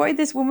 Because she wanted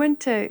this woman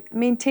to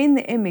maintain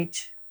the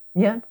image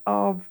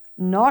of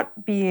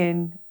not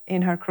being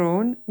in her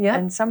crone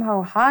and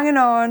somehow hanging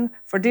on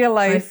for dear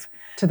life.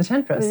 To the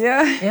temptress.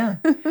 Yeah.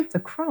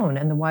 The crone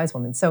and the wise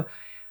woman. So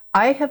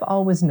I have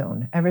always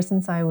known, ever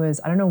since I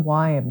don't know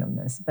why I've known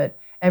this, but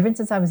ever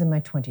since I was in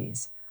my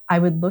 20s, I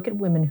would look at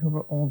women who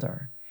were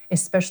older,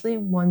 especially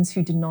ones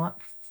who did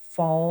not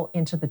fall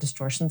into the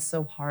distortions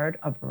so hard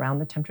around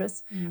the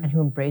temptress and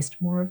who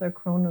embraced more of their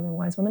crone or their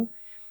wise woman.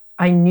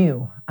 I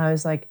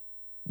was like,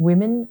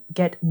 women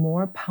get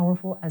more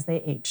powerful as they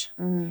age.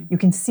 You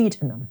can see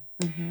it in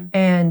them.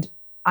 And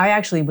I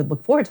actually would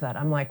look forward to that.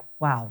 I'm like,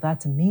 wow,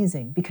 that's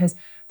amazing, because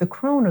the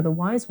crone or the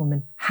wise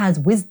woman has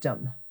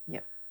wisdom.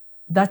 Yep.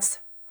 That's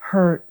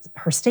her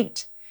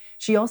state.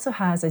 She also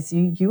has, as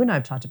you and I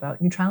have talked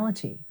about,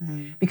 neutrality,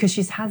 because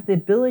she has the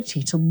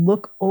ability to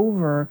look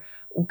over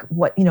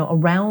what,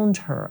 around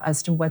her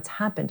as to what's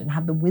happened and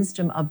have the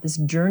wisdom of this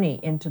journey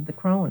into the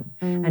crone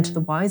and to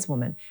the wise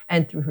woman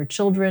and through her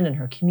children and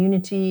her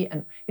community.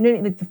 And,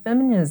 the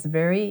feminine is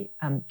very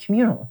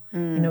communal,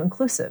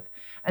 inclusive.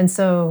 And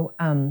so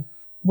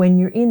when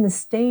you're in the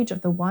stage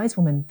of the wise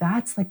woman,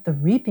 that's like the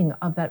reaping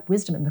of that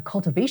wisdom and the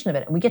cultivation of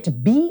it. And we get to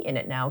be in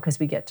it now because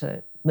we get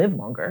to live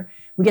longer.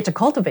 We get to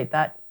cultivate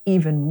that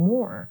even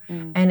more.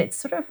 And it's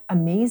sort of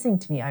amazing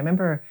to me. I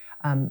remember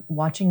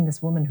watching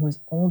this woman who was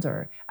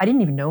older. I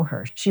didn't even know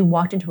her. She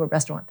walked into a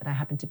restaurant that I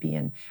happened to be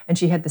in, and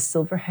she had this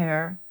silver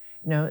hair,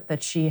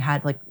 that she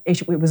had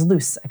it was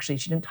loose, actually.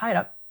 She didn't tie it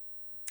up.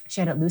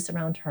 She had it loose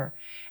around her.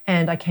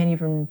 And I can't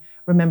even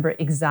remember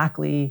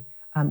exactly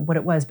what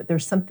it was, but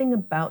there's something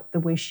about the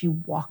way she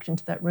walked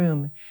into that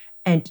room,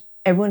 and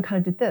everyone kind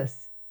of did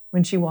this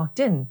when she walked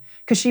in,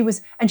 because she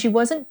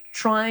wasn't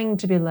trying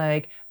to be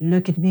like,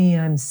 look at me,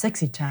 I'm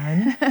sexy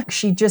time.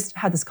 She just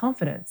had this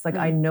confidence, like,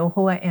 I know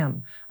who I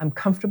am. I'm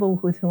comfortable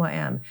with who I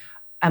am.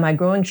 Am I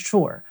growing?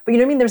 Sure. But you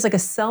know what I mean? There's like a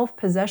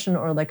self-possession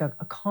or like a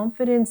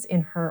confidence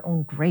in her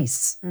own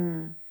grace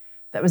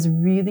that was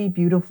really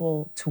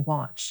beautiful to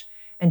watch.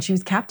 And she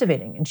was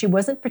captivating. And she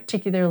wasn't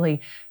particularly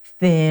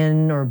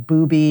thin or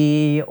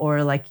booby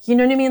or like, you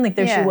know what I mean? Like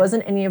she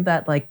wasn't any of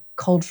that like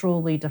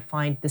culturally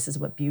defined, this is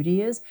what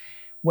beauty is.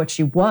 What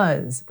she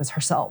was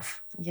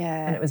herself.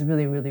 Yeah. And it was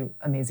really, really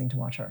amazing to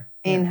watch her.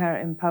 In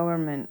her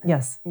empowerment.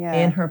 Yes. Yeah.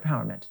 In her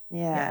empowerment.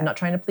 Yeah. Not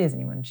trying to please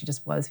anyone. She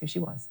just was who she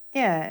was.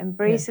 Yeah.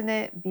 Embracing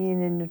it,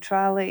 being in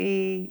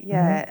neutrality.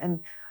 Yeah. And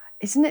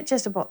isn't it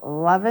just about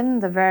loving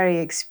the very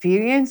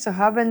experience of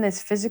having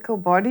this physical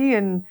body?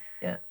 And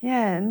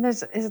and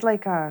it's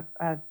like a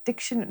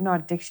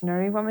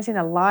dictionary, what am I saying?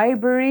 A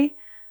library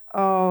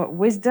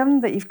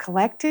wisdom that you've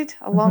collected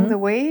along the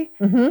way.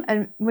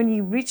 And when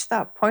you reach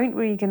that point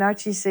where you can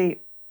actually say,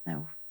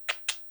 no,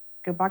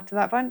 go back to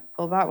that one,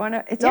 pull that one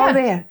out. It's all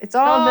there. It's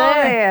all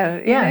there.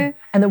 You know?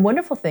 And the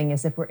wonderful thing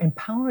is if we're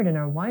empowered in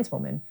our wise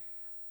woman,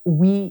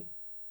 we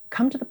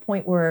come to the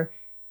point where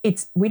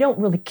we don't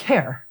really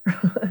care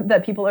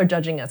that people are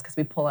judging us because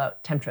we pull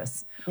out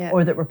temptress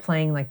or that we're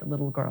playing like the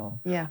little girl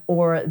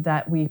or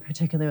that we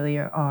particularly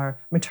are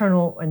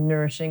maternal and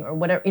nourishing or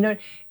whatever. You know,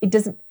 it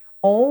doesn't.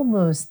 All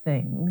those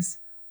things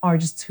are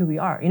just who we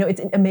are. You know,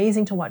 it's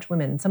amazing to watch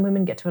women. Some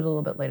women get to it a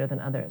little bit later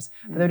than others.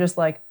 But they're just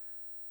like,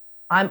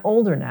 I'm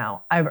older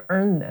now. I've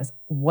earned this.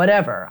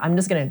 Whatever. I'm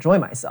just going to enjoy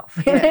myself.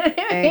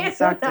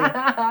 Exactly.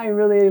 I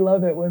really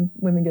love it when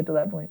women get to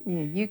that point.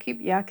 Yeah, you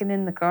keep yakking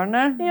in the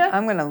corner.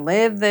 I'm going to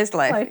live this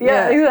life.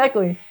 Yeah,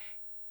 exactly.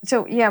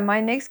 So, my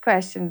next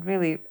question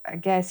really, I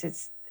guess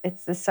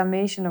it's the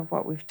summation of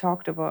what we've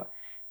talked about.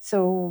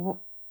 So,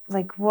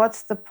 like,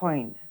 what's the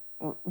point?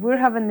 We're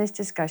having this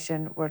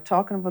discussion. We're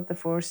talking about the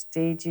 4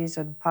 stages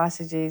or the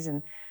passages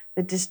and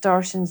the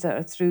distortions that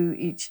are through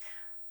each.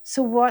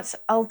 So what's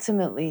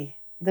ultimately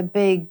the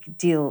big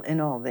deal in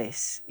all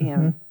this? You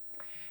know?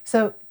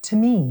 So to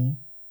me,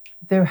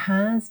 there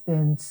has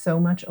been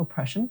so much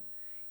oppression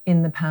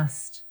in the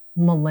past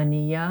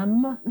millennia,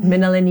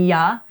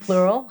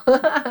 plural,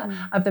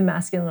 of the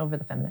masculine over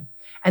the feminine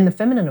and the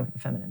feminine over the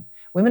feminine.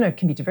 Women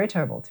can be very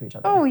terrible to each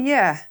other. Oh,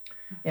 yeah.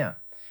 Yeah.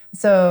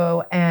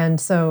 So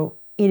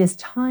it is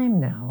time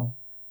now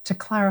to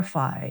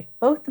clarify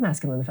both the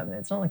masculine and the feminine.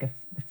 It's not like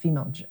the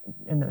female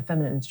and the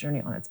feminine's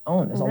journey on its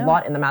own. There's a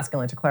lot in the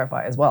masculine to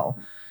clarify as well.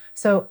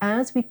 So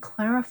as we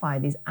clarify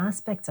these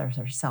aspects of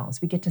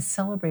ourselves, we get to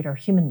celebrate our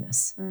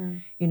humanness.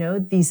 You know,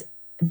 these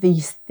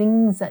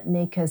things that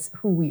make us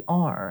who we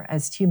are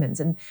as humans.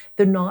 And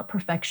they're not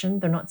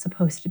perfection. They're not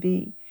supposed to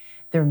be.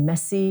 They're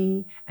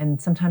messy and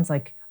sometimes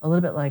like a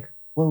little bit like,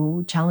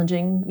 whoa,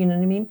 challenging, you know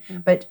what I mean?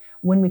 But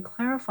when we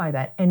clarify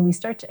that and we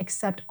start to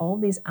accept all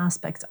these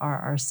aspects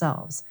are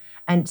ourselves,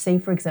 and say,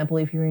 for example,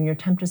 if you're in your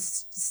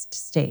temptress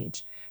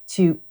stage,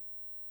 to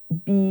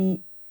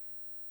be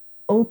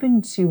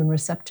open to and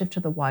receptive to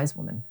the wise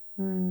woman,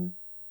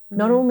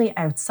 not only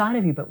outside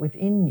of you, but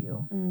within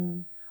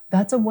you.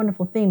 That's a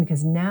wonderful thing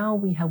because now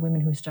we have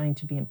women who are starting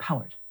to be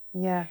empowered.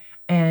 Yeah.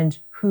 And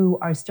who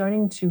are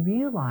starting to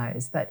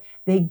realize that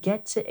they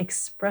get to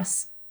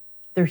express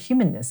their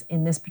humanness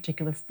in this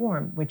particular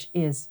form, which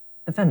is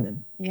the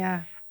feminine.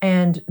 Yeah.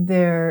 And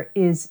there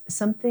is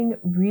something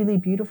really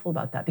beautiful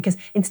about that because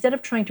instead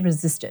of trying to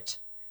resist it,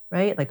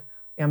 right? Like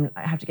I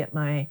have to get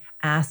my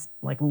ass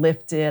like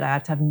lifted. I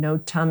have to have no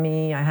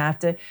tummy. I have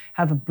to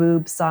have a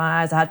boob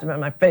size. I have to make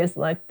my face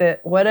like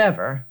that,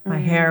 whatever. My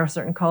hair a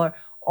certain color,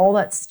 all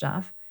that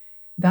stuff.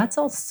 That's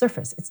all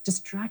surface. It's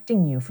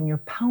distracting you from your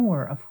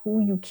power of who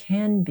you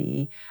can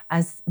be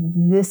as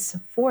this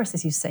force,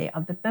 as you say,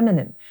 of the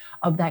feminine,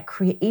 of that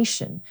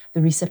creation, the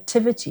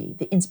receptivity,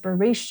 the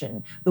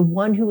inspiration, the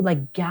one who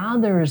like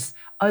gathers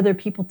other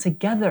people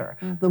together,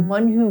 the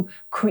one who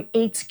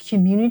creates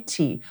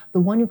community, the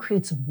one who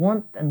creates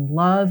warmth and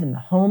love in the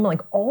home,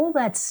 like all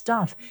that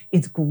stuff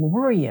is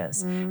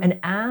glorious. And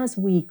as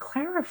we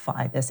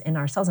clarify this in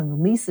ourselves and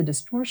release the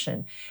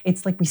distortion,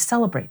 it's like we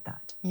celebrate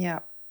that. Yeah.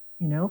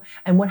 You know,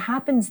 and what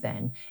happens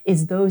then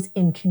is those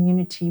in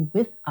community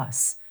with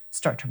us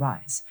start to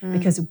rise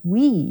because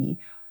we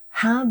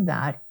have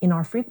that in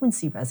our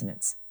frequency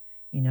resonance,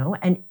 you know,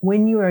 and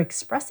when you are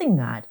expressing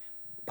that,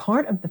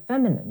 part of the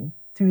feminine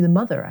through the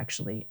mother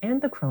actually,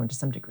 and the crone to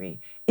some degree,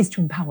 is to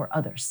empower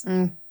others.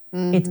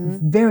 It's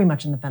very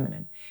much in the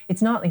feminine.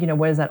 It's not like, you know,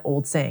 what is that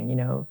old saying, you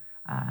know,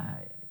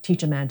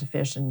 teach a man to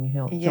fish and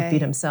he'll feed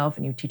himself,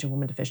 and you teach a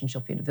woman to fish and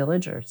she'll feed a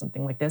village, or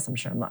something like this. I'm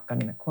sure I'm not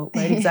getting the quote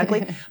right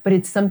exactly, but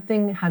it's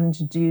something having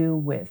to do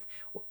with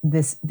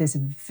this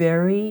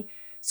very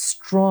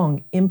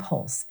strong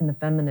impulse in the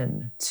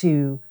feminine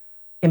to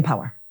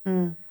empower.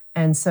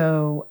 And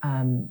so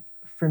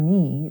for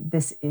me,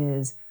 this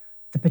is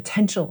the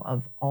potential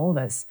of all of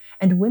us.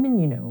 And women,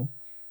 you know,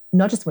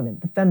 not just women,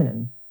 the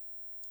feminine,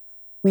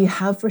 We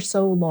have for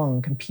so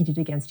long competed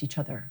against each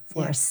other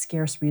for a Yes.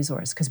 scarce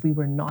resource because we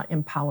were not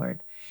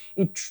empowered.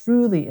 It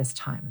truly is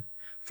time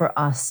for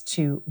us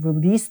to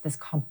release this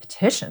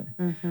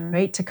competition,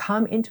 right? To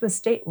come into a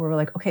state where we're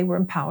like, okay, we're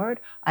empowered.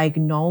 I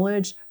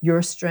acknowledge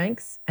your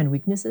strengths and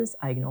weaknesses.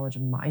 I acknowledge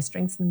my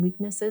strengths and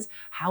weaknesses.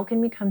 How can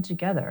we come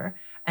together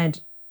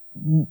and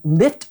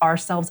lift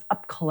ourselves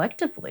up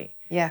collectively?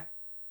 Yeah.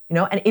 You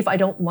know, and if I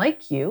don't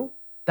like you,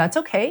 that's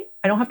okay.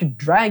 I don't have to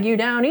drag you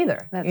down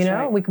either. That's you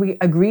know, right. we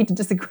agree to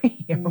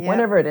disagree or Yep.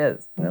 whatever it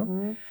is. You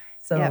know,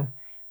 so Yeah.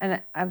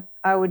 And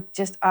I would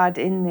just add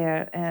in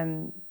there,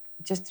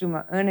 just through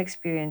my own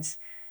experience,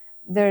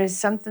 there is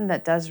something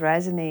that does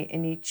resonate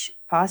in each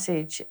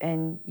passage,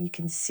 and you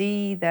can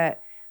see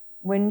that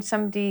when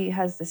somebody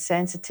has the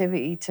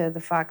sensitivity to the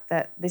fact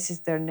that this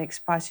is their next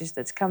passage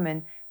that's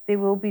coming, they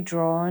will be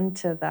drawn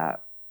to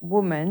that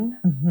woman,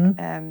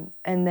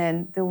 and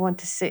then they'll want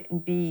to sit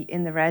and be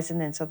in the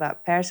resonance of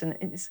that person.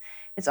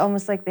 It's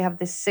almost like they have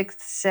this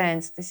sixth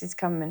sense. This is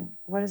coming.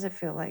 What does it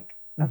feel like?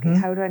 Okay,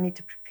 how do I need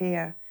to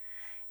prepare?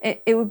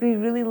 It would be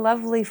really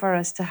lovely for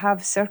us to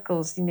have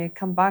circles, you know,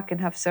 come back and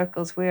have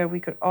circles where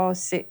we could all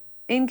sit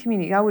in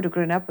community. I would have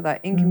grown up with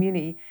that, in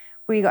community,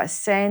 where you got a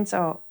sense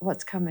of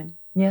what's coming.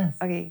 yes,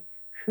 Okay,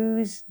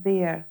 who's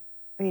there?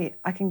 Okay,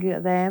 I can go to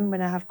them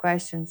when I have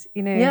questions,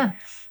 you know.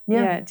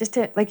 yeah, Just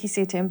to, like you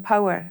say, to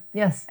empower.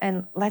 yes,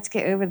 And let's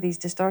get over these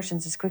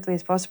distortions as quickly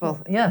as possible.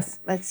 yes.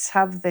 Let's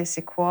have this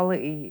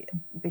equality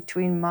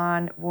between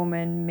man,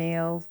 woman,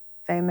 male,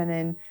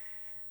 feminine.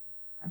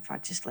 In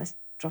fact, just let's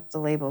drop the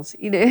labels,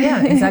 you know.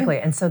 Yeah, exactly.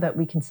 And so that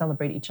we can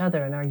celebrate each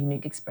other and our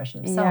unique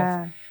expression of self.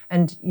 Yeah.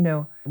 And, you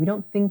know, we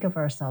don't think of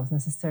ourselves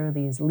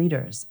necessarily as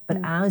leaders, but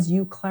as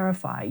you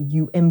clarify,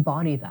 you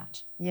embody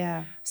that.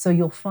 Yeah. So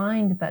you'll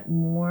find that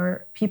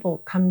more people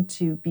come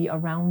to be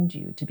around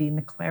you, to be in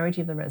the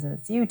clarity of the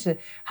resonance, you to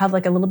have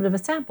like a little bit of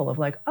a sample of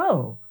like,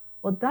 oh,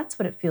 well, that's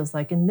what it feels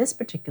like in this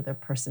particular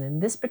person, in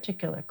this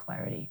particular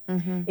clarity.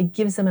 It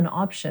gives them an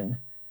option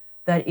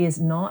that is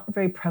not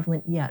very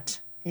prevalent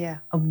yet. Yeah.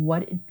 Of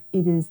what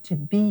it is to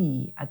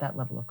be at that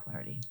level of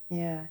clarity.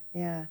 Yeah.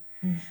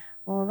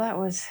 Well, that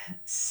was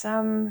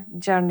some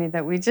journey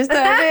that we just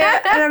had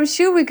there. And I'm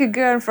sure we could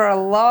go on for a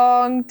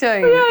long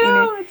time. You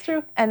know? It's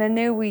true. And I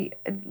know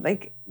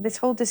this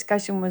whole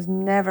discussion was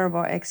never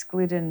about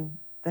excluding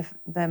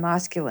the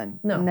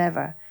masculine. No.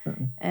 Never.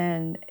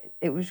 And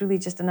it was really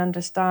just an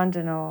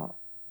understanding of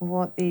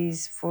what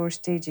these 4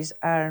 stages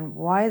are and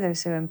why they're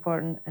so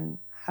important and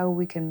how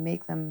we can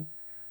make them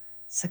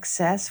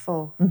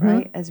successful,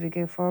 right, as we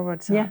go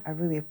forward. So I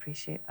really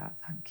appreciate that.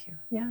 Thank you.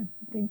 Yeah,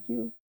 thank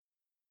you.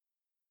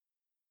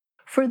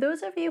 For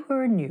those of you who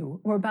are new,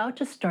 we're about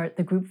to start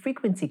the group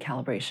frequency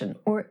calibration,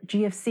 or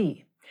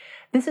GFC.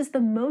 This is the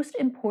most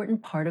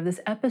important part of this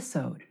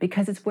episode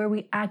because it's where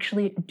we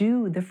actually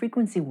do the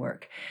frequency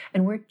work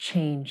and where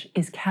change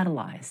is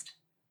catalyzed.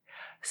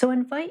 So I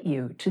invite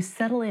you to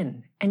settle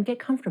in and get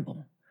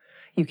comfortable.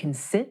 You can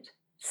sit,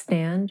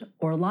 stand,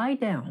 or lie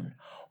down.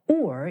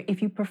 Or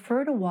if you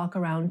prefer to walk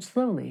around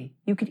slowly,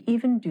 you could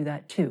even do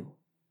that too.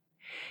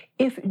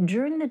 If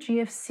during the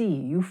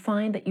GFC you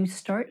find that you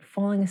start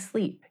falling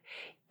asleep,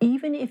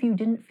 even if you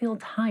didn't feel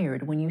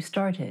tired when you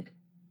started,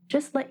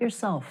 just let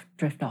yourself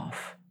drift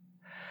off.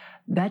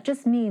 That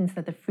just means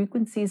that the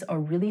frequencies are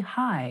really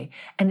high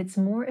and it's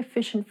more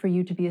efficient for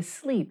you to be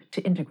asleep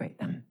to integrate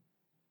them.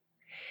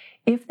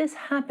 If this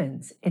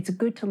happens, it's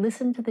good to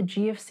listen to the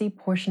GFC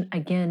portion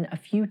again a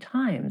few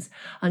times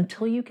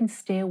until you can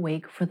stay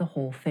awake for the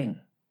whole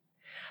thing.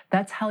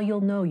 That's how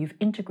you'll know you've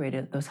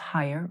integrated those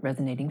higher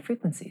resonating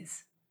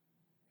frequencies.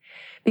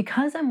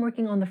 Because I'm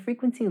working on the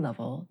frequency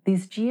level,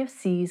 these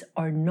GFCs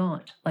are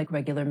not like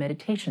regular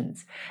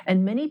meditations,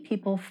 and many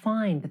people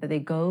find that they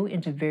go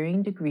into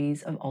varying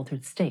degrees of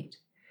altered state.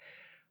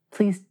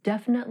 Please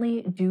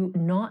definitely do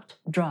not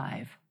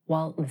drive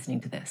while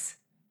listening to this.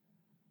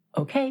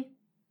 Okay.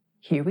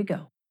 Here we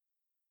go.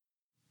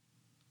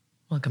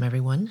 Welcome,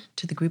 everyone,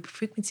 to the group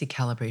frequency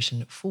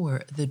calibration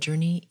for the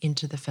journey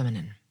into the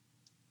feminine.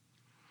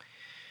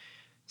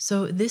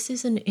 So this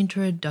is an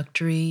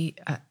introductory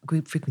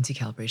group frequency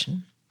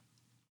calibration,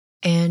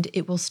 and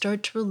it will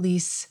start to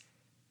release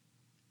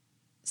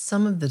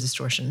some of the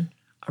distortion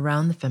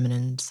around the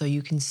feminine so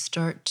you can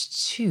start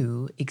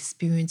to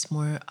experience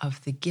more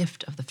of the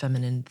gift of the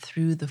feminine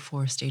through the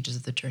 4 stages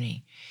of the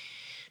journey.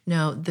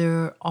 Now,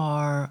 there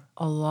are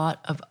a lot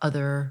of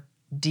other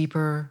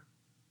deeper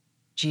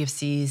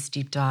GFCs,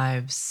 deep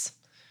dives,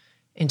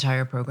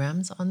 entire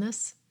programs on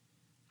this.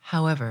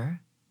 However,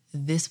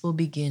 this will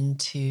begin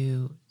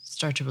to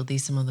start to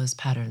release some of those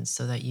patterns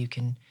so that you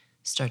can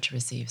start to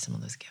receive some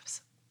of those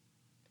gifts.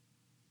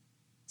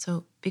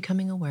 So,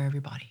 becoming aware of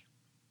your body.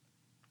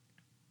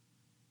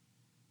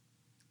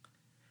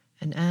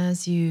 And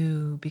as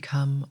you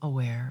become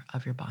aware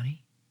of your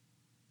body,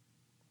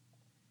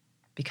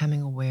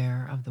 becoming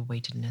aware of the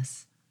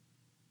weightedness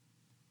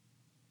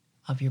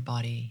of your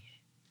body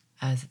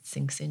as it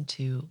sinks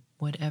into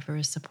whatever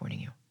is supporting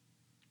you.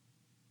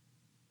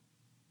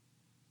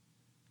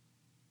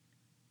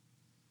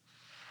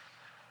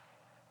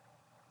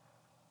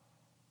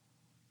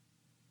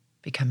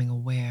 becoming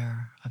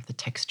aware of the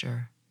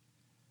texture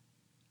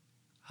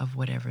of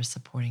whatever's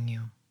supporting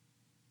you,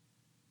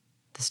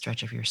 the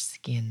stretch of your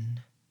skin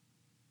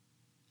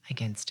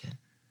against it.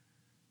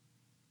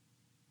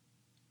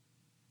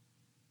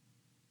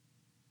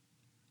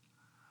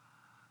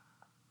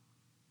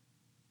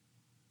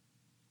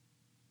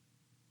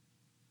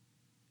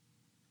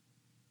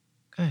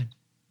 Good.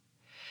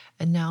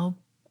 And now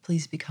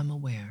please become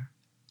aware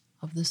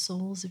of the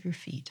soles of your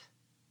feet.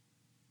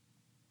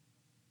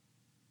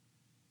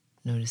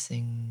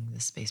 Noticing the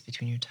space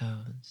between your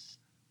toes,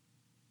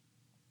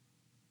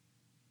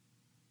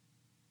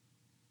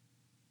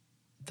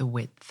 the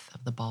width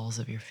of the balls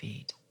of your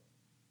feet,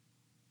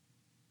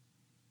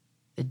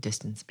 the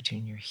distance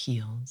between your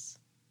heels,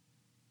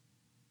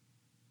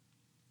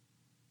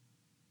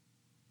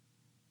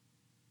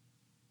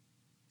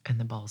 and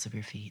the balls of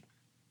your feet.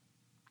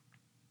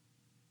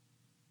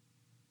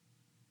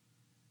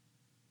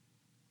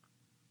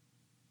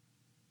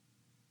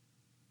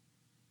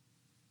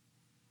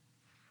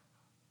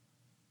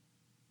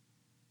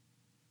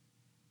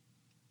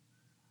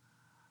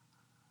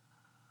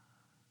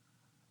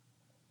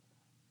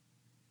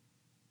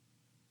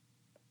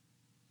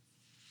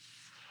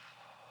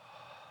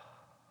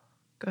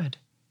 Good.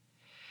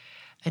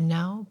 And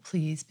now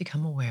please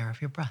become aware of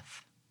your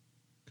breath.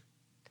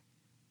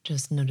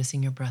 Just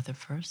noticing your breath at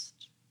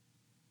first,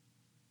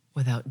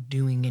 without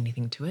doing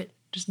anything to it,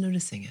 just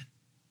noticing it.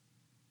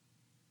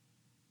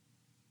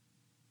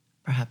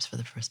 Perhaps for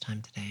the first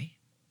time today.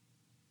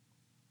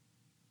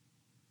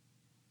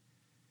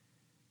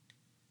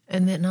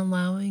 And then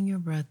allowing your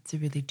breath to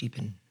really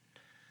deepen.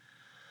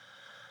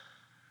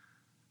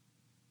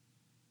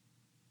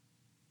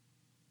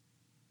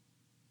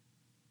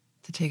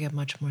 To take up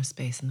much more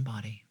space in the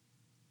body.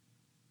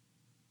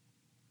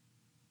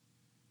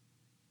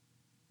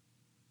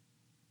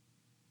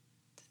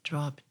 To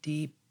drop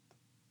deep,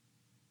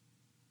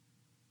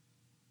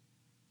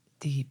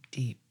 deep,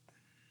 deep.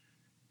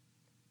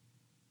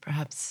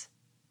 Perhaps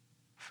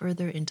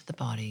further into the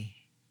body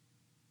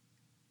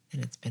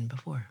than it's been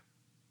before.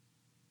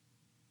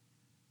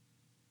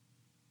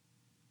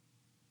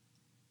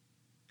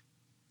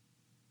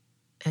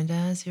 And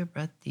as your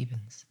breath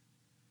deepens,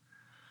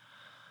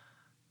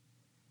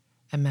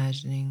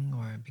 imagining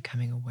or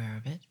becoming aware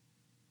of it,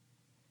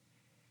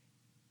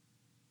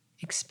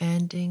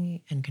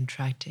 expanding and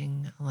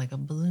contracting like a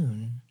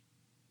balloon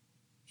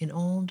in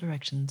all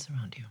directions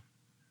around you.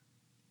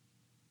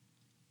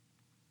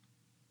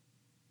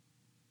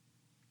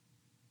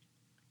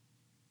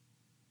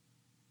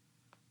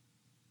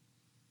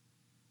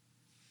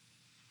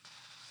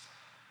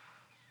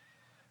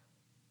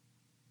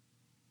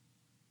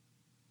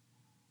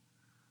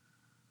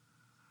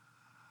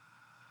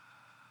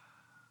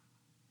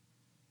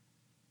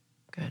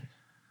 Good.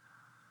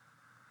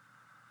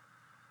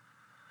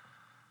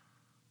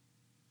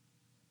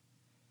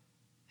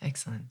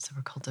 Excellent. So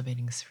we're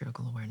cultivating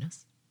spherical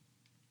awareness.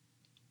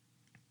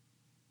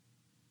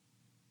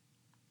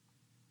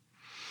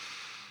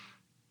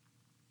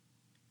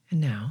 And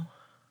now,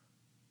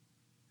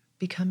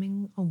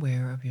 becoming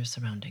aware of your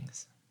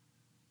surroundings.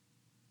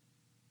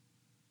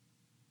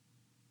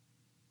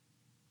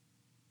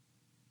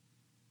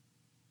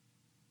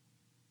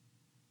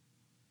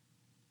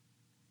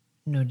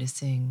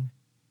 Noticing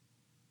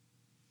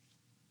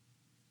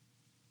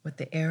what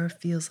the air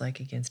feels like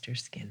against your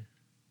skin.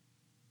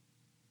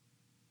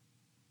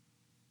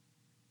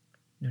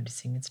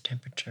 Noticing its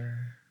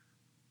temperature.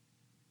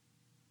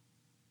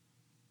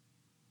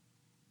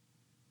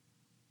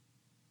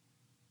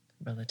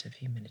 Relative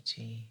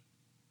humidity.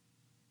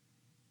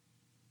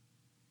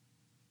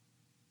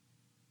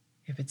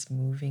 If it's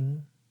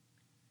moving,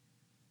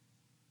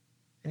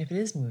 and if it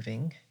is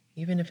moving,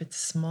 even if it's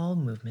small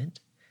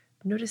movement,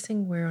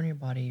 noticing where on your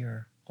body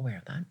you're aware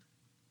of that.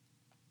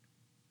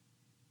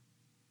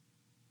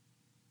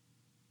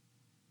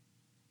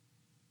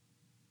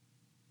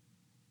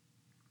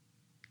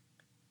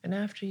 And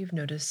after you've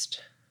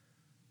noticed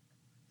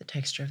the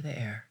texture of the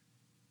air,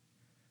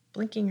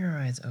 blinking your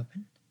eyes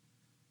open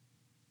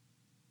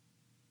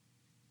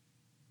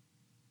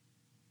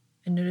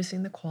and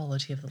noticing the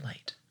quality of the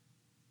light.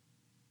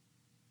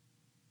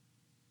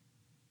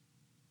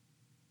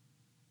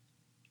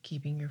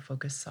 Keeping your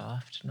focus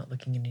soft, not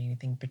looking at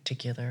anything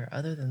particular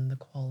other than the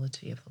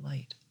quality of the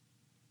light.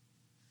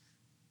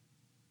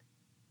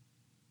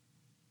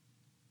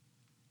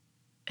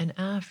 And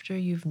after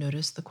you've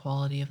noticed the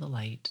quality of the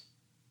light,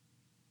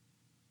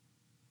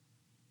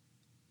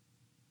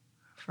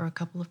 for a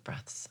couple of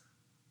breaths,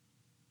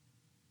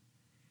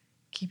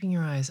 keeping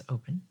your eyes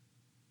open,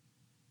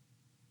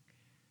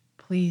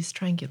 please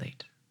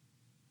triangulate.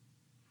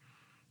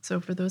 So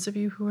for those of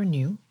you who are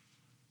new,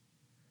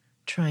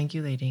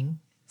 triangulating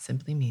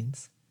simply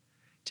means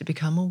to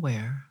become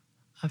aware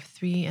of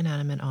 3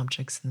 inanimate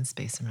objects in the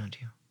space around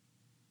you.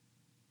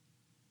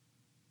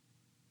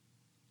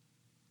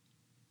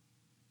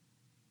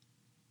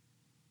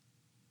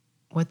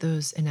 What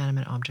those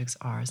inanimate objects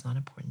are is not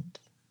important.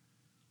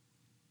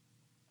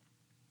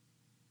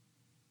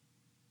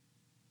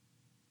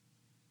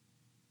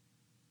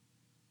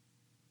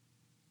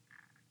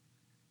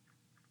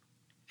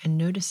 and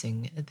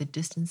noticing the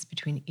distance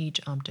between each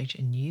object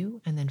and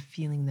you, and then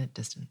feeling that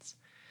distance.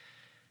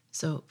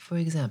 So, for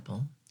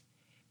example,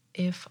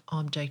 if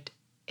object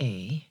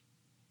A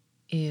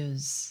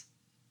is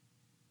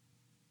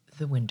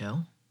the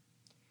window,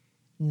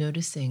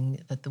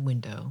 noticing that the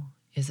window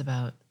is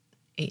about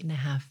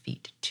 8.5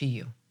 feet to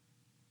you,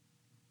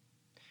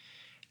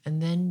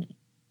 and then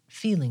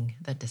feeling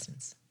that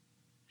distance,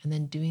 and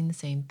then doing the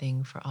same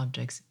thing for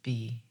objects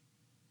B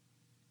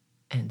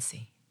and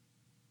C.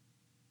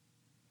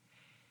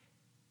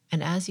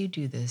 And as you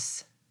do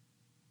this,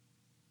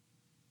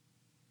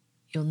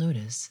 you'll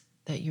notice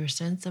that your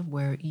sense of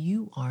where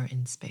you are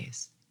in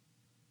space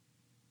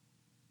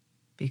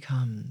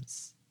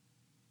becomes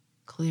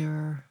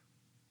clearer,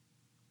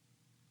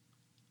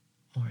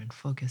 more in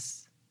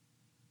focus,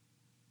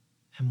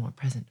 and more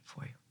present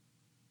for you.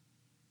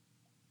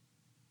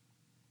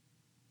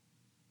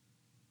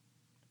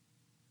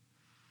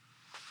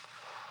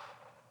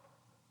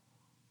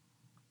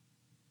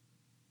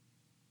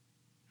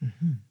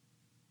 Mm-hmm.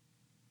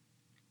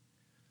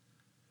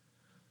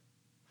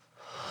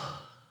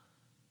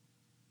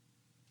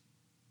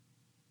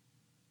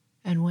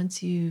 And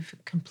once you've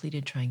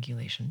completed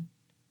triangulation,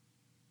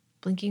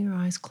 blinking your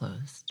eyes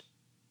closed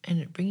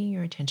and bringing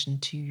your attention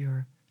to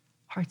your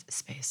heart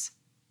space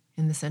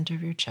in the center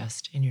of your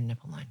chest in your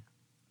nipple line.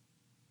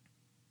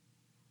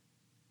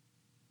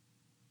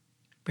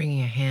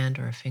 Bringing a hand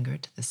or a finger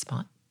to this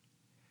spot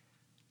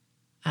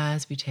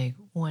as we take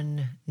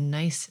one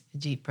nice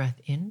deep breath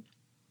in,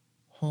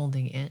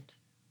 holding it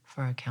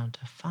for a count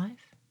of 5.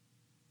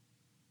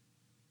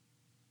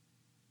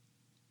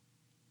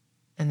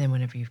 And then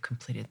whenever you've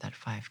completed that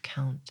 5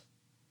 count,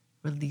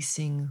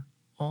 releasing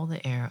all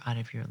the air out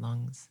of your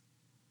lungs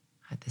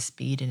at the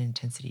speed and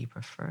intensity you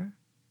prefer,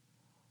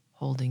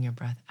 holding your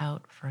breath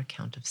out for a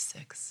count of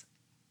 6.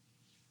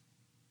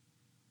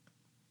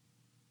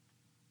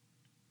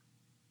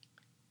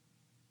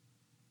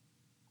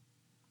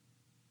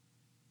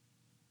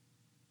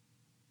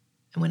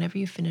 And whenever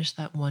you finish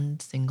that one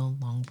single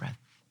long breath,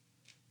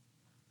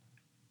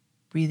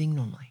 breathing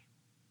normally.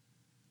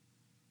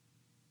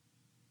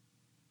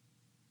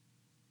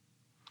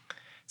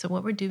 So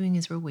what we're doing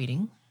is we're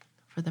waiting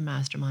for the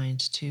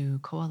mastermind to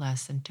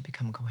coalesce and to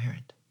become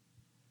coherent.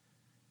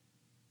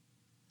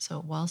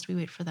 So whilst we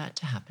wait for that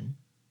to happen,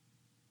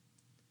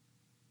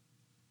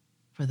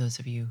 for those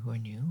of you who are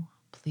new,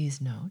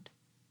 please note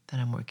that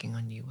I'm working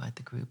on you at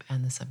the group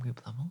and the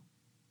subgroup level,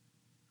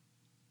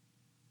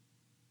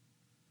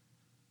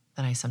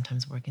 that I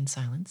sometimes work in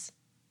silence,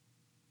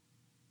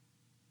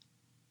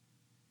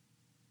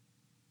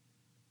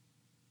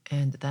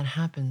 and that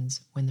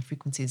happens when the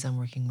frequencies I'm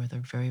working with are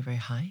very, very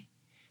high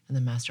and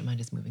the mastermind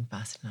is moving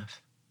fast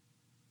enough.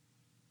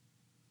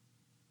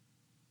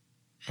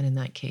 And in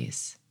that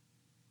case,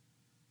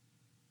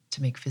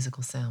 to make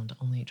physical sound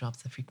only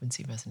drops the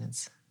frequency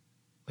resonance,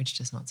 which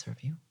does not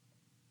serve you.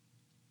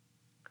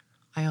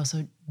 I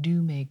also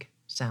do make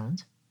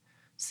sound,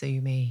 so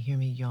you may hear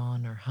me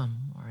yawn or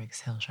hum or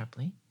exhale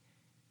sharply.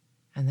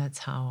 And that's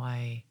how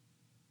I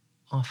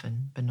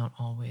often, but not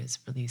always,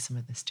 release some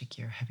of the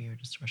stickier, heavier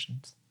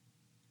distortions.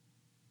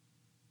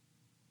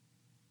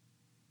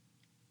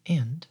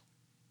 And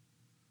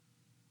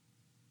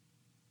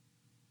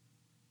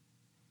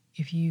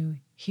if you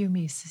hear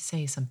me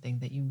say something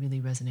that you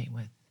really resonate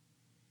with,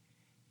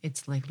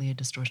 it's likely a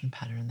distortion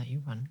pattern that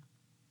you run.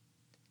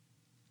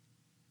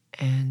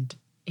 And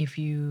if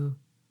you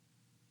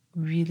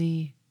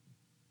really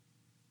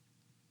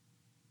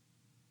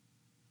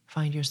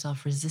find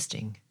yourself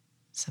resisting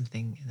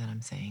something that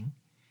I'm saying,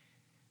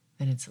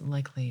 then it's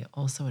likely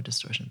also a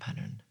distortion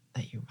pattern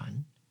that you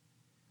run.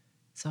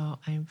 So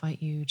I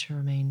invite you to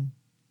remain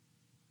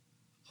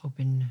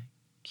open,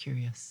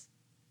 curious,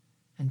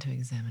 and to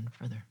examine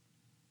further.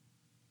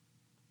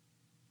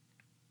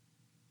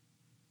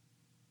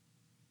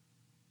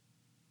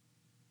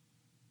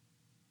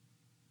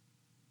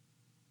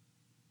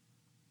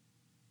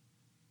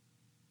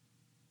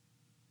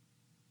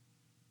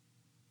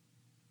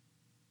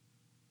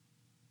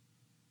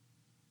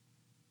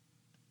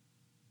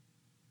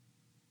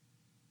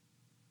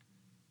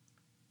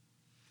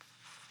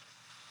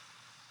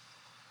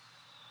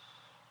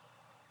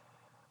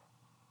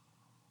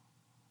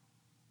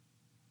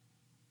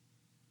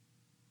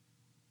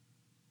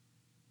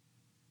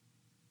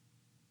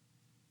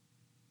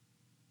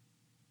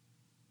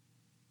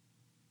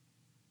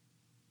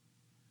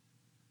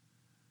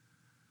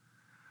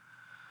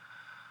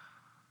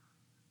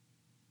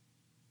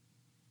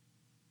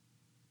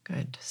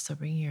 Good. So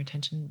bringing your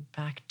attention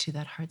back to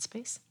that heart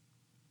space.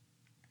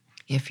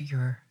 If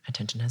your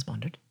attention has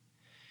wandered,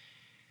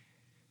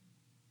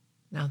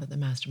 now that the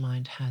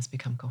mastermind has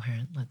become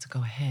coherent, let's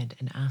go ahead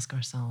and ask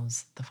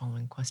ourselves the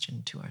following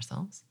question to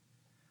ourselves.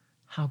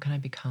 How can I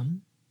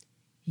become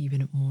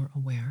even more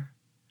aware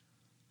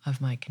of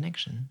my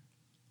connection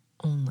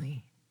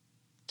only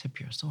to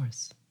pure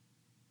source?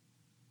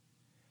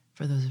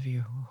 For those of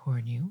you who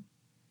are new,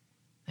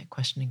 that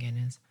question again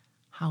is,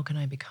 how can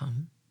I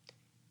become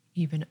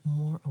even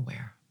more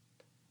aware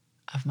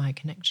of my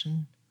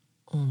connection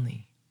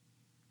only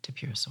to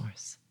pure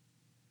source.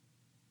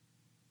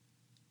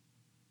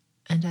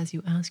 And as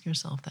you ask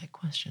yourself that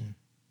question,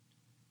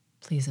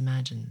 please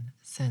imagine,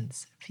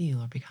 sense,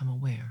 feel, or become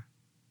aware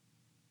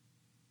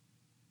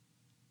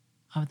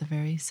of the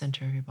very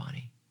center of your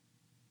body.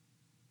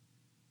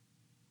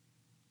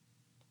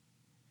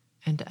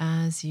 And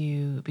as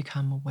you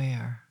become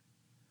aware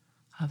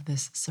of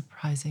this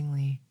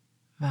surprisingly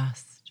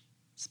vast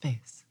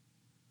space,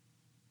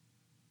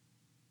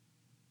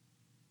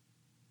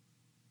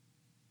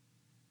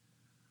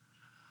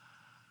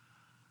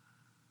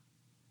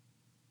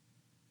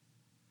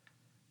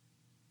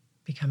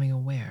 becoming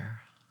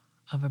aware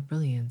of a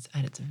brilliance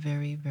at its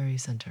very, very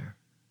center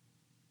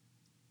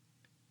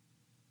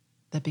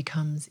that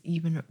becomes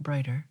even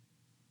brighter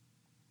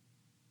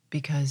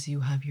because you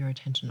have your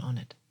attention on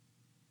it.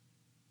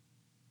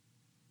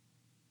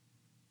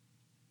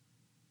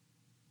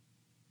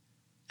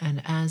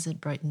 And as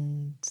it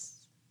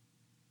brightens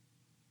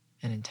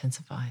and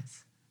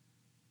intensifies,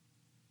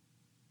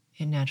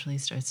 it naturally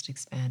starts to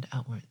expand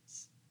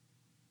outwards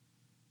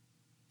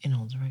in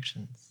all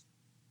directions,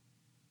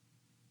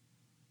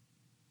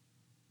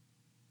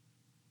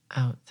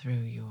 out through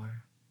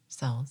your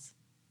cells,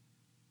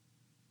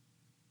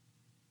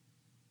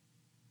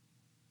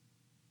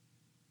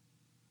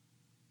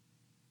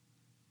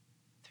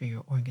 through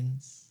your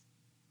organs,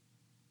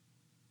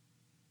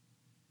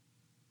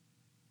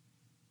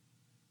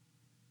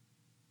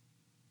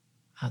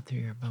 out through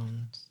your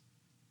bones,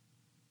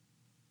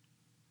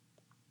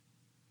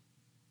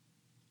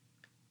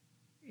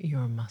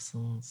 your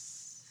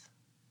muscles,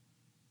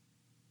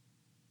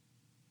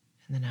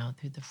 and then out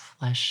through the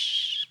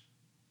flesh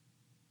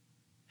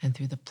and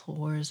through the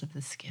pores of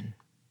the skin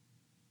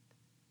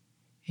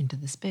into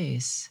the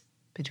space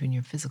between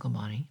your physical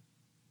body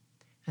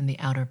and the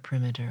outer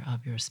perimeter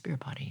of your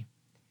spirit body,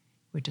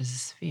 which is a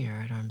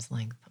sphere at arm's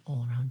length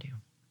all around you.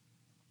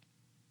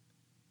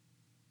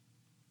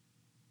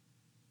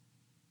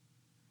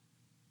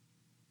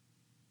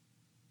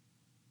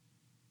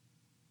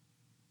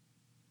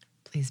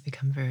 Please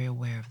become very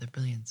aware of the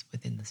brilliance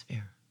within the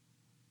sphere.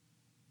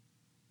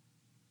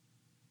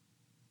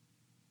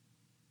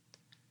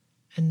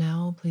 And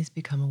now please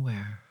become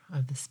aware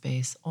of the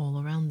space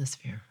all around the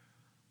sphere.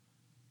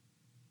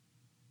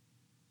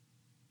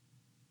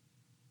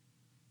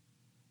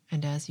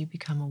 And as you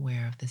become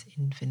aware of this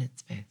infinite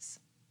space,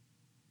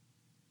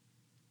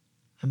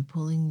 I'm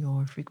pulling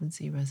your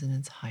frequency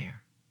resonance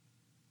higher,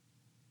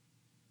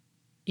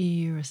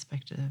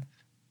 irrespective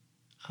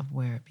of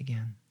where it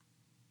began.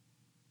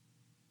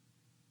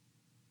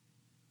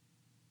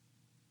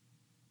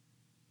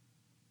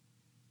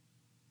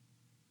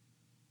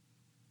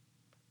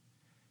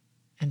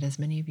 And as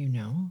many of you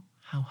know,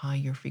 how high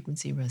your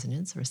frequency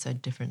resonance, or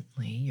said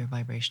differently, your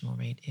vibrational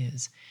rate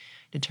is,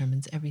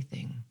 determines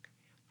everything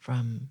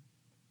from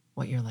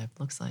what your life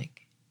looks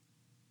like,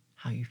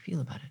 how you feel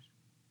about it,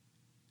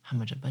 how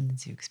much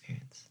abundance you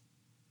experience,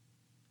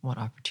 what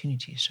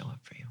opportunities show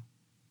up for you,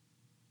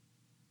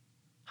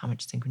 how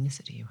much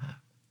synchronicity you have.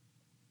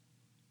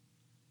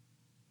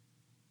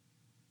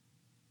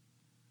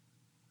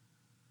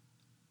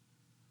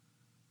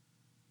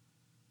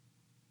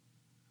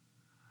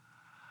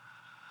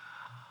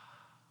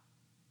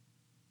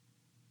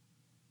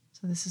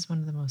 So this is one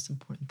of the most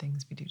important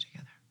things we do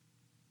together.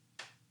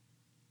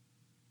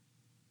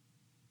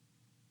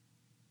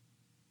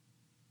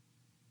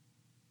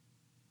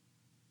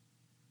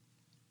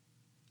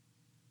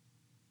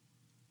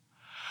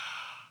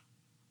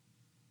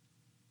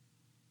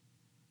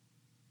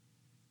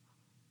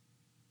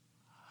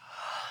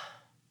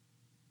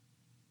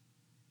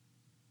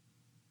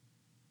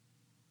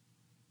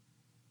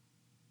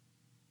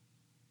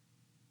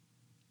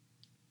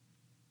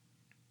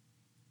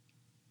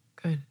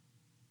 Good.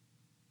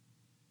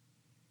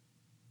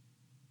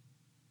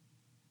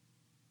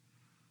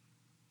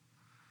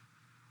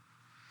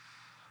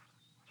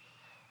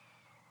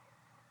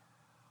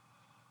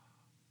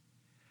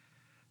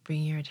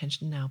 Bring your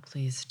attention now,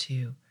 please,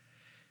 to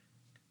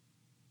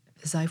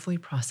the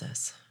xiphoid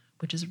process,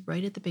 which is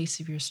right at the base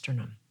of your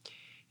sternum.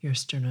 Your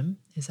sternum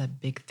is that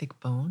big, thick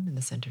bone in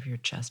the center of your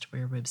chest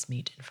where your ribs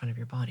meet in front of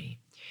your body.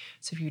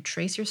 So if you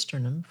trace your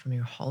sternum from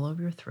your hollow of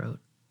your throat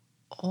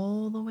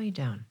all the way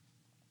down,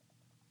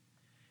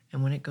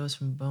 and when it goes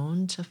from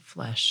bone to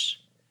flesh,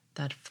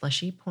 that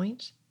fleshy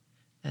point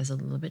that is a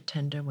little bit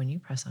tender when you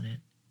press on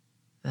it,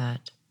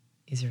 that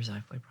is your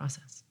xiphoid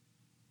process.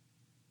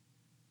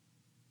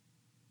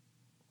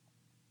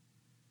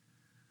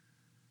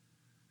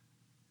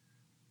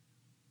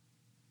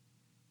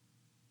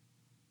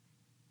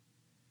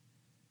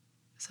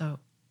 So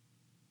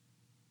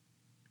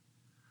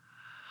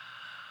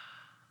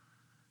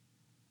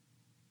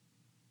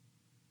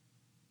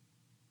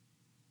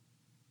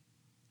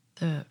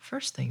the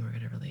first thing we're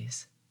going to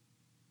release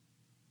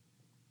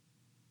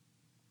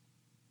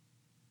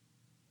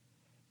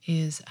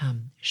is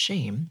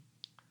shame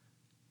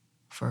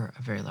for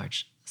a very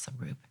large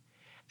subgroup,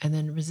 and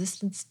then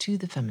resistance to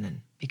the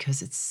feminine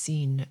because it's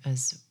seen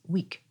as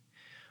weak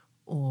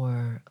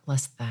or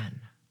less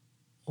than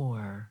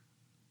or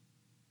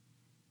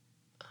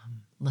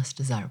less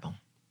desirable.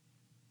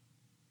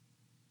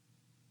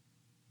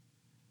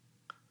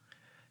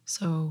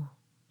 So,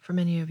 for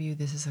many of you,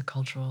 this is a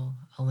cultural,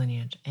 a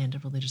lineage, and a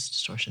religious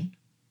distortion.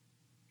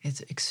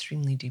 It's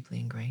extremely deeply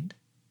ingrained.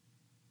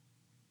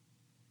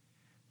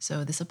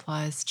 So, this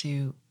applies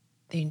to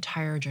the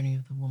entire journey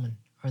of the woman,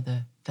 or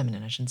the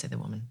feminine. I shouldn't say the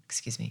woman,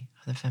 excuse me,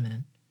 of the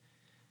feminine.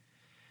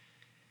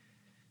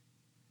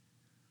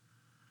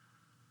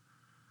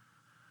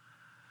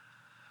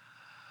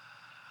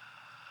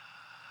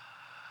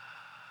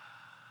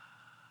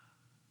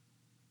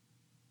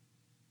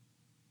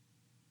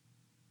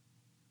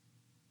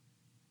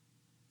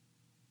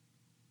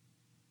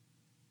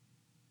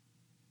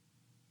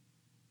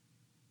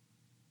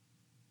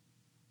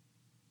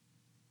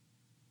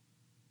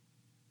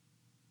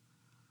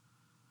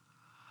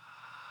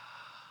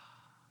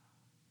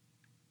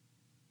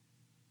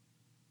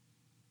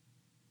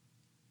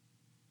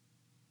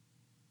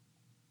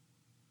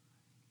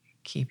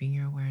 Keeping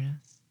your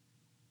awareness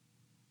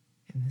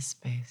in this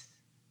space,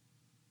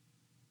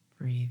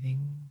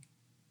 breathing,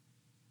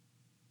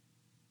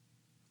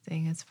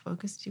 staying as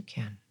focused you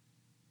can,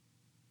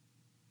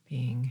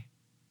 being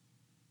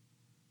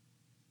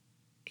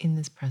in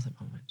this present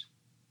moment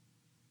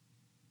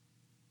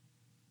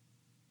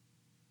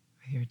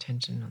with your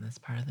attention on this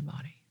part of the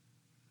body.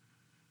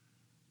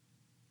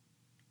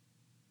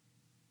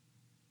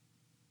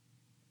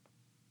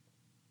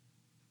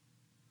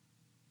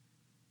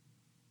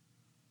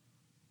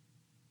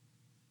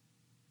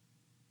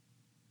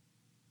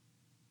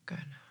 Good.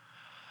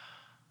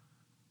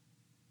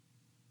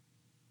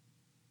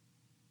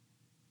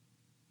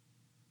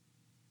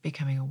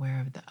 Becoming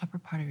aware of the upper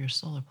part of your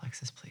solar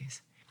plexus,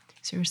 please.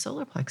 So your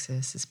solar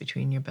plexus is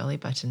between your belly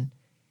button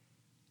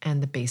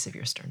and the base of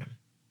your sternum.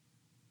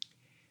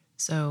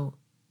 So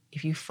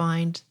if you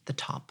find the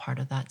top part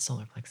of that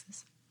solar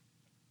plexus,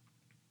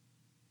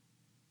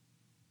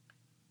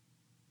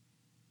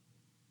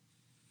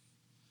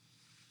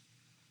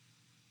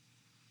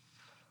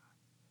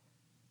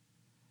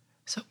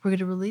 so we're going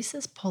to release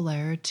this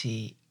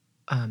polarity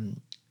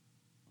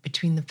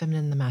between the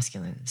feminine and the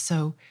masculine.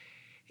 So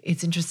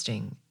it's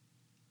interesting.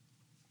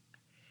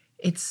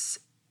 It's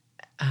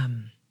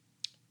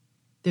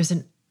there's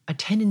a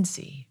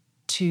tendency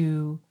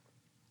to,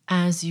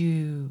 as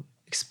you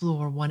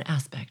explore one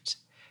aspect,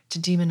 to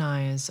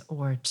demonize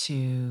or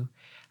to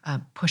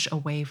push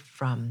away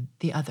from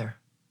the other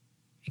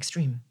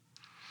extreme.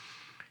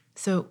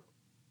 So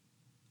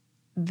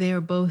they're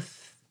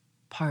both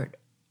part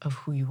of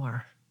who you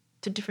are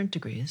to different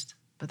degrees,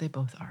 but they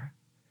both are.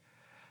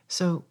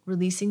 So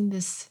releasing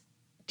this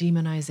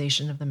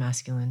demonization of the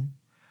masculine,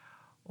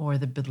 or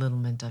the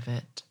belittlement of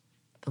it,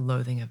 the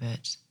loathing of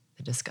it,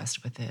 the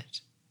disgust with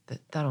it,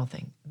 that whole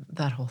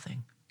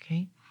thing,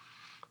 okay?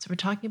 So we're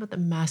talking about the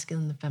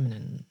masculine and the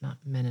feminine, not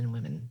men and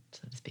women,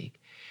 so to speak.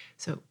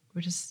 So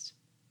we're just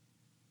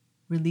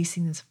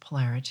releasing this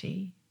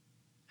polarity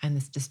and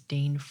this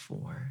disdain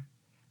for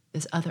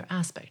this other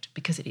aspect,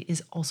 because it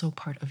is also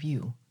part of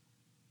you.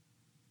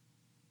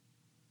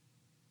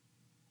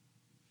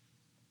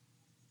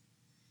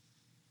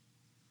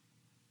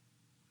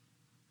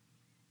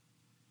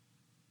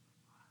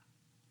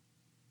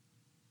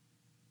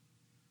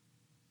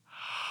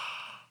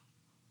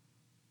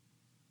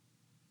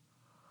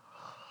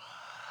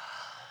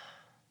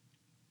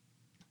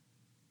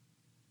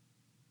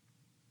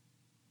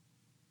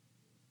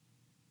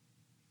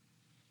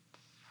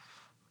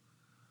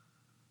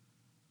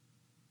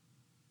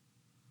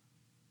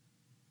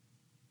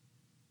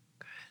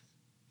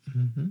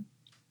 Mm-hmm.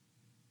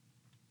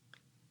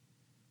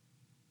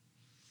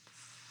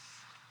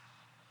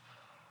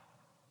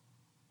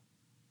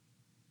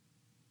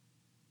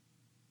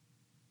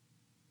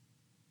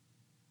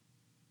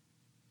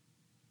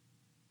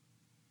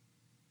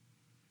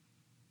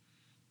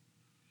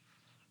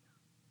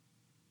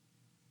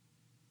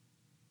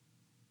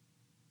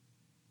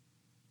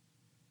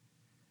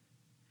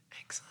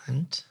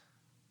 Excellent.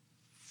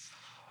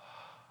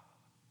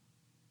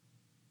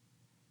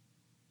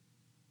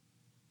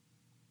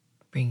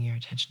 Bringing your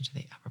attention to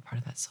the upper part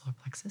of that solar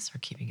plexus, or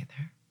keeping it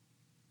there.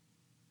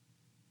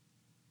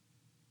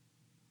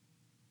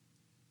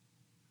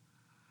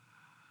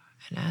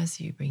 And as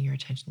you bring your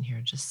attention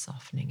here, just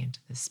softening into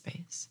this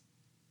space.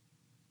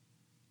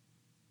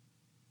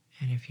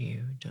 And if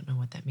you don't know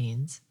what that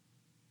means,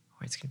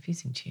 or it's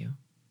confusing to you,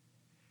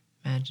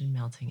 imagine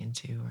melting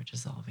into, or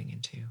dissolving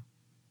into,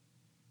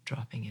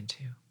 dropping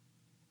into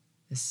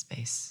this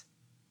space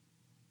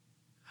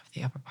of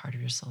the upper part of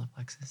your solar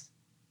plexus.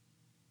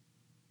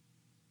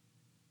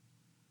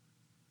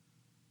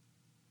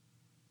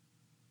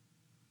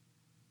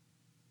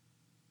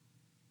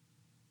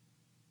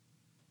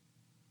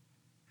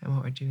 And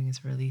what we're doing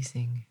is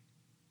releasing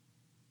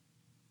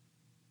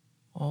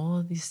all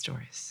of these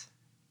stories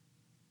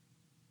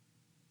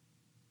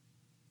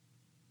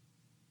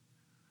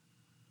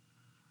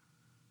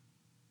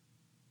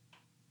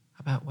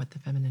about what the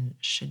feminine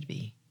should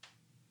be.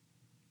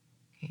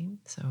 Okay,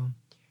 so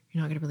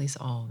you're not going to release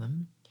all of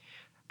them,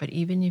 but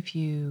even if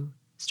you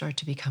start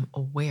to become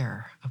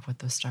aware of what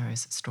those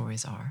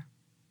stories are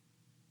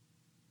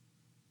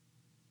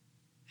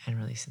and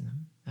releasing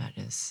them. That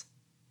is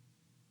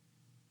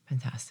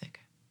fantastic.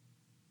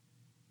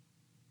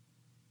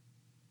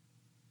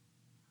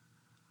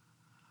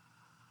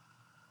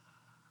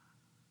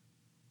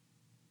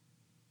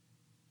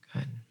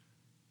 Good.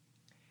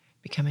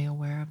 Becoming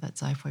aware of that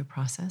xiphoid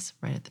process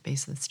right at the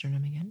base of the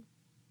sternum again.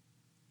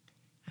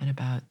 And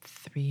about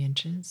 3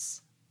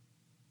 inches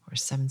or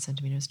 7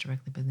 centimeters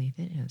directly beneath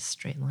it in a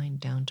straight line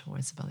down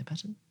towards the belly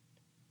button.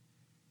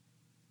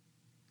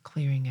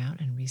 Clearing out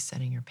and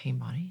resetting your pain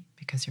body,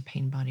 because your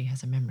pain body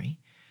has a memory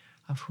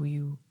of who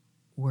you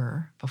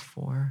were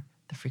before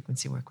the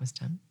frequency work was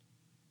done.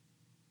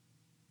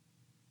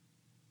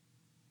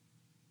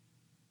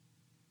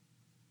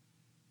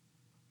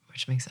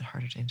 Which makes it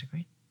harder to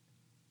integrate.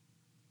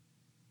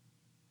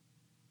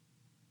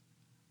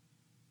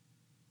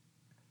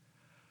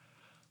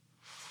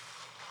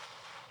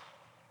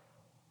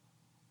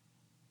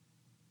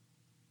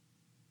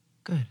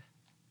 Good.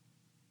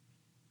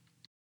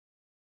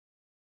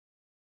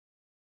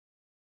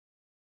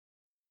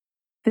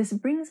 This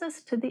brings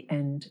us to the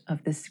end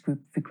of this group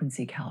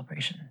frequency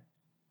calibration.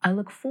 I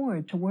look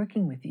forward to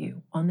working with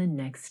you on the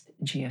next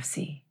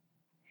GFC.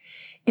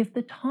 If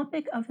the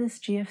topic of this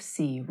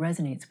GFC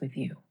resonates with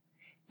you,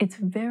 it's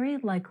very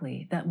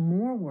likely that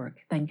more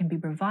work than can be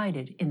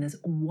provided in this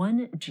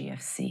one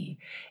GFC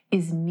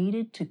is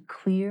needed to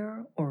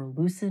clear or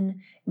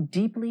loosen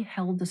deeply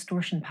held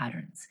distortion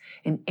patterns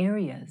in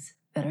areas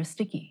that are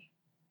sticky.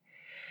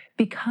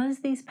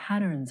 Because these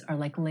patterns are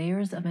like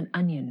layers of an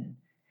onion,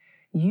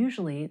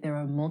 usually there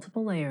are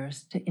multiple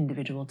layers to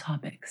individual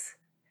topics.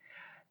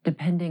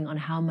 Depending on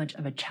how much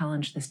of a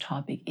challenge this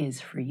topic is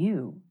for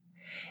you,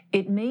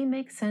 it may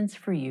make sense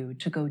for you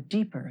to go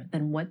deeper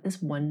than what this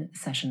one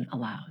session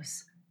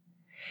allows.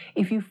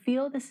 If you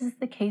feel this is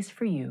the case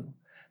for you,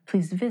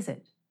 please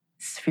visit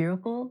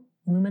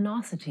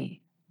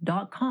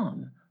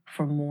sphericalluminosity.com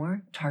for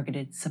more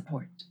targeted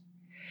support.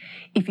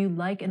 If you'd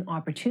like an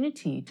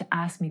opportunity to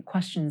ask me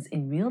questions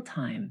in real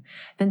time,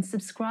 then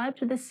subscribe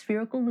to the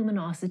Spherical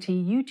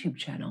Luminosity YouTube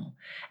channel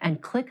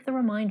and click the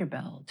reminder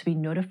bell to be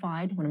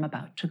notified when I'm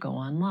about to go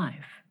on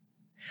live.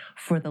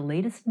 For the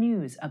latest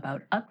news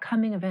about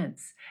upcoming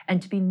events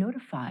and to be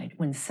notified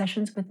when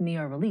sessions with me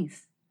are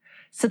released,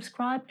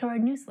 subscribe to our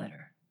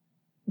newsletter.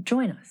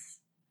 Join us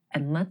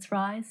and let's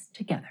rise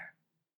together.